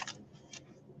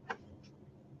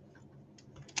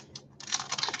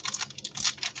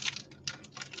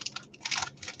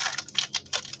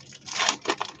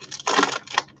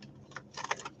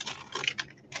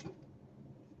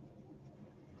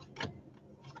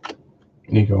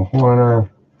 Nico Horner.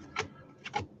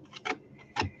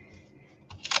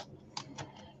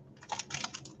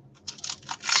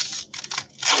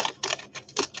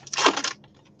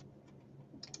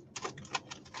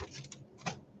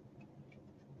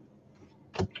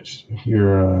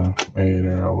 Here,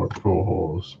 Maynard, Albert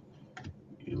Pujols,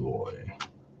 Eloy,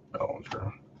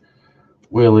 Bellinger,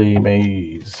 Willie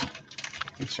Mays.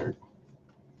 Insert.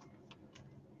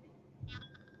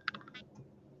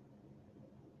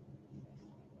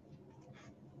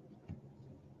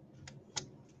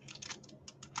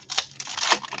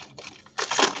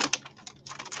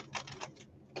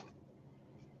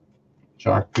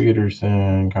 Jock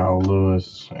Peterson, Kyle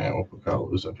Lewis, and we'll put Kyle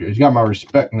Lewis up here. He's got my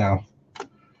respect now.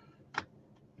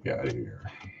 Get out of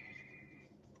here.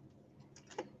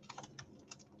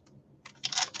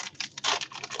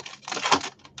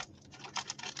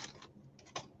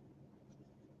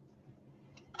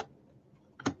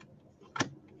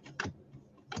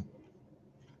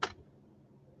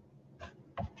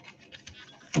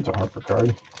 It's a Harper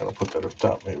card. I'll put that up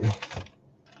top maybe.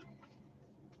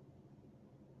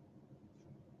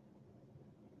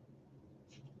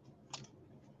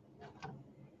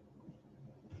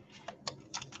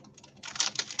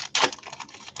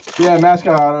 Yeah,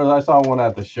 mascot autos. I saw one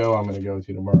at the show I'm going to go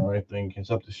to tomorrow. I think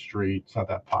it's up the street. It's not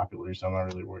that popular, so I'm not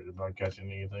really worried about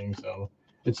catching anything. So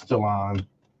it's still on.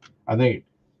 I think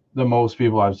the most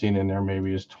people I've seen in there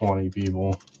maybe is 20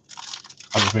 people.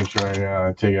 I'll just make sure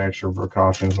I take extra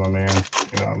precautions, my man.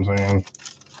 You know what I'm saying?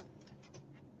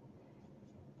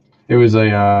 It was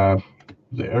the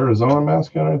Arizona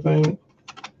mascot, I think.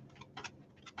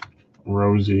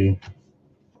 Rosie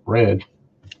Red.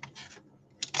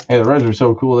 Hey, the Reds are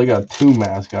so cool. They got 2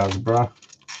 mascots, bro.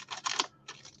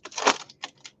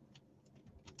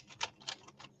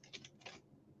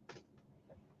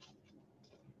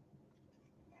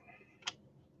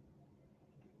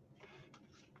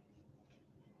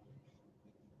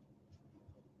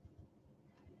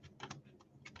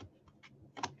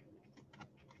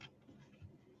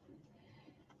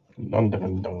 Dun,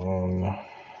 dun, dun.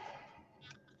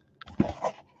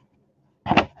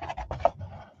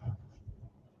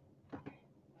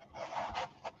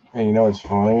 And you know what's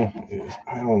funny? Is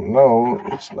I don't know.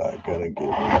 It's not gonna get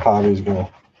me. Hobby's gonna.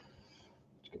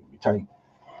 It's gonna be tight.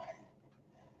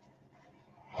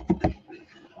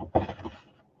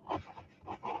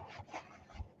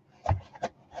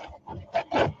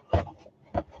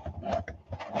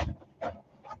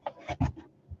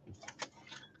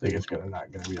 I think it's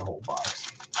not gonna be a whole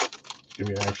box. Give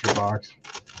me an extra box.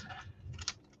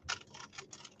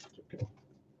 Okay.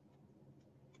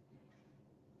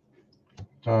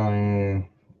 Tony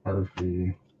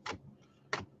Murphy.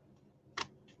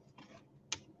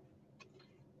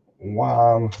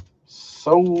 Juan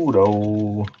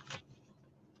Soto.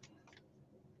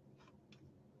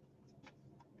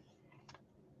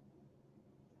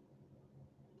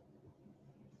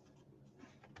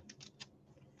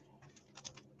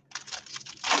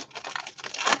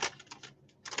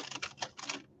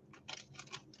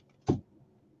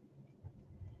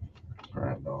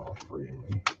 Randolph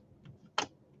Freeman.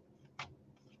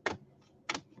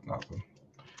 Nothing.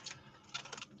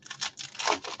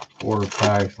 4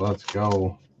 packs. Let's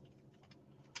go.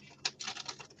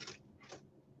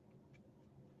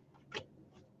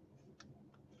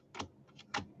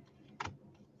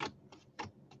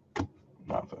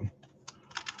 Nothing.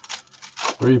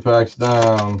 3 packs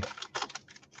down.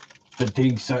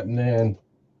 Fatigue setting in.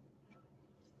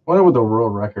 Wonder what the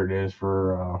world record is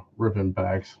for ripping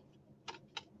packs,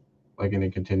 like in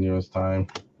a continuous time.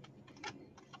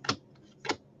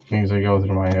 Things that go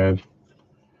through my head.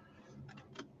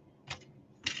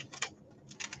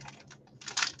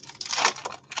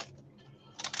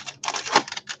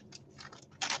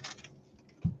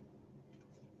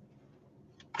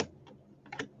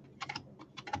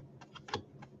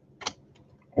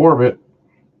 Orbit.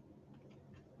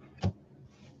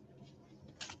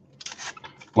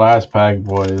 Last pack,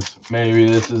 boys. Maybe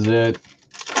this is it.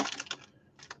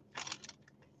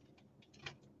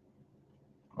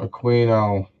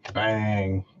 Aquino.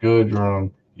 Bang.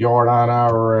 Goodrum. Yordan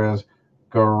Alvarez.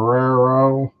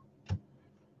 Guerrero.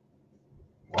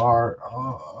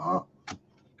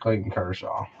 Clayton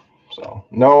Kershaw. So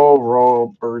no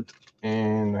Robert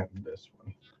in this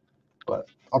one. But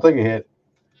I'll take a hit.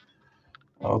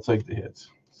 I'll take the hits.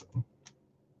 So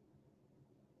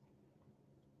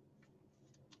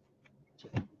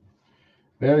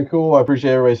very cool. I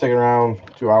appreciate everybody sticking around.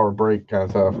 2-hour break, kind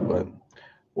of tough, but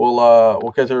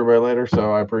we'll catch everybody later.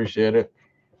 So I appreciate it.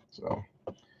 So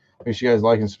make sure you guys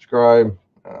like and subscribe.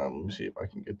 Let me see if I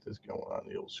can get this going on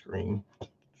the old screen.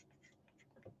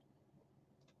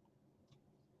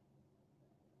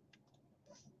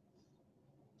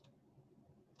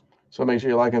 So make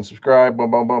sure you like and subscribe. Boom,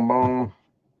 boom, boom, boom.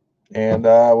 And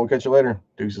we'll catch you later.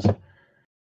 Deuces.